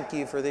 I thank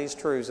you for these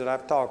truths that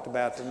I've talked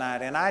about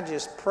tonight. And I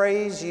just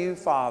praise you,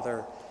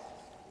 Father,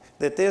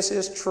 that this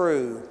is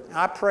true.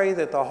 I pray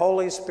that the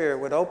Holy Spirit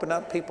would open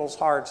up people's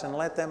hearts and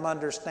let them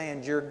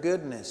understand your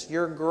goodness,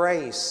 your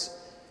grace.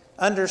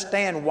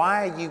 Understand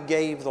why you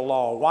gave the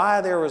law,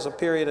 why there was a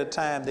period of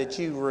time that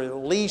you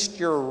released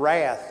your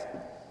wrath.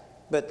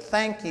 But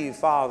thank you,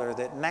 Father,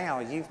 that now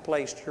you've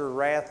placed your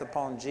wrath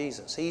upon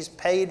Jesus. He's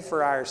paid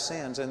for our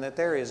sins, and that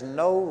there is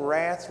no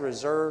wrath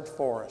reserved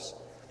for us.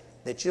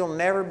 That you'll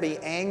never be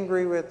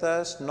angry with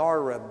us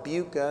nor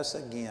rebuke us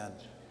again.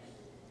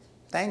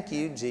 Thank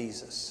you,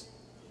 Jesus.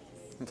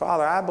 And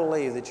Father, I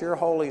believe that your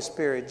Holy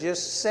Spirit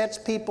just sets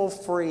people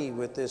free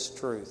with this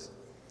truth.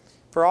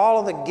 For all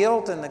of the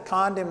guilt and the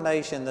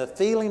condemnation, the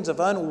feelings of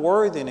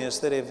unworthiness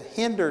that have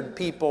hindered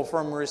people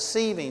from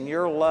receiving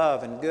your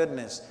love and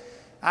goodness,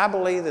 I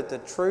believe that the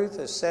truth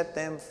has set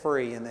them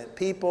free, and that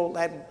people,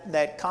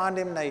 that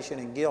condemnation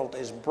and guilt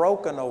is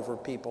broken over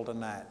people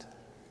tonight.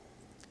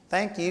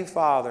 Thank you,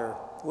 Father.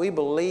 We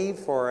believe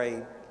for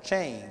a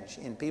change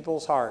in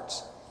people's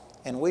hearts,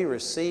 and we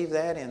receive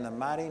that in the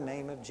mighty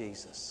name of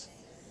Jesus.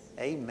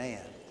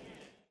 Amen.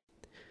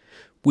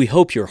 We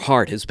hope your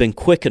heart has been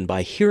quickened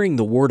by hearing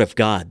the Word of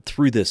God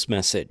through this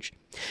message.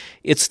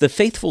 It's the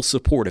faithful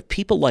support of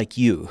people like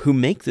you who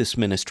make this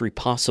ministry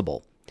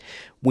possible.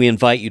 We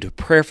invite you to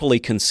prayerfully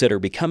consider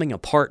becoming a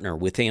partner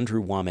with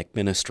Andrew Wommack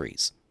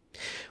Ministries.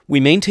 We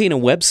maintain a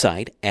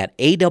website at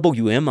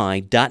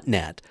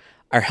awmi.net.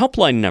 Our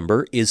helpline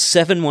number is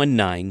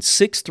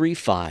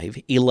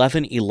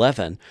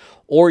 719-635-1111,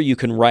 or you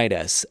can write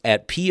us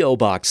at P.O.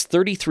 Box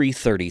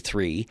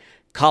 3333,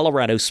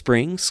 Colorado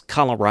Springs,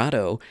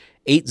 Colorado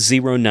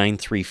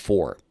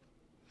 80934.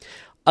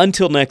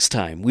 Until next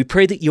time, we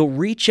pray that you'll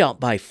reach out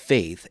by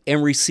faith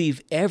and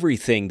receive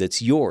everything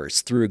that's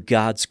yours through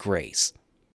God's grace.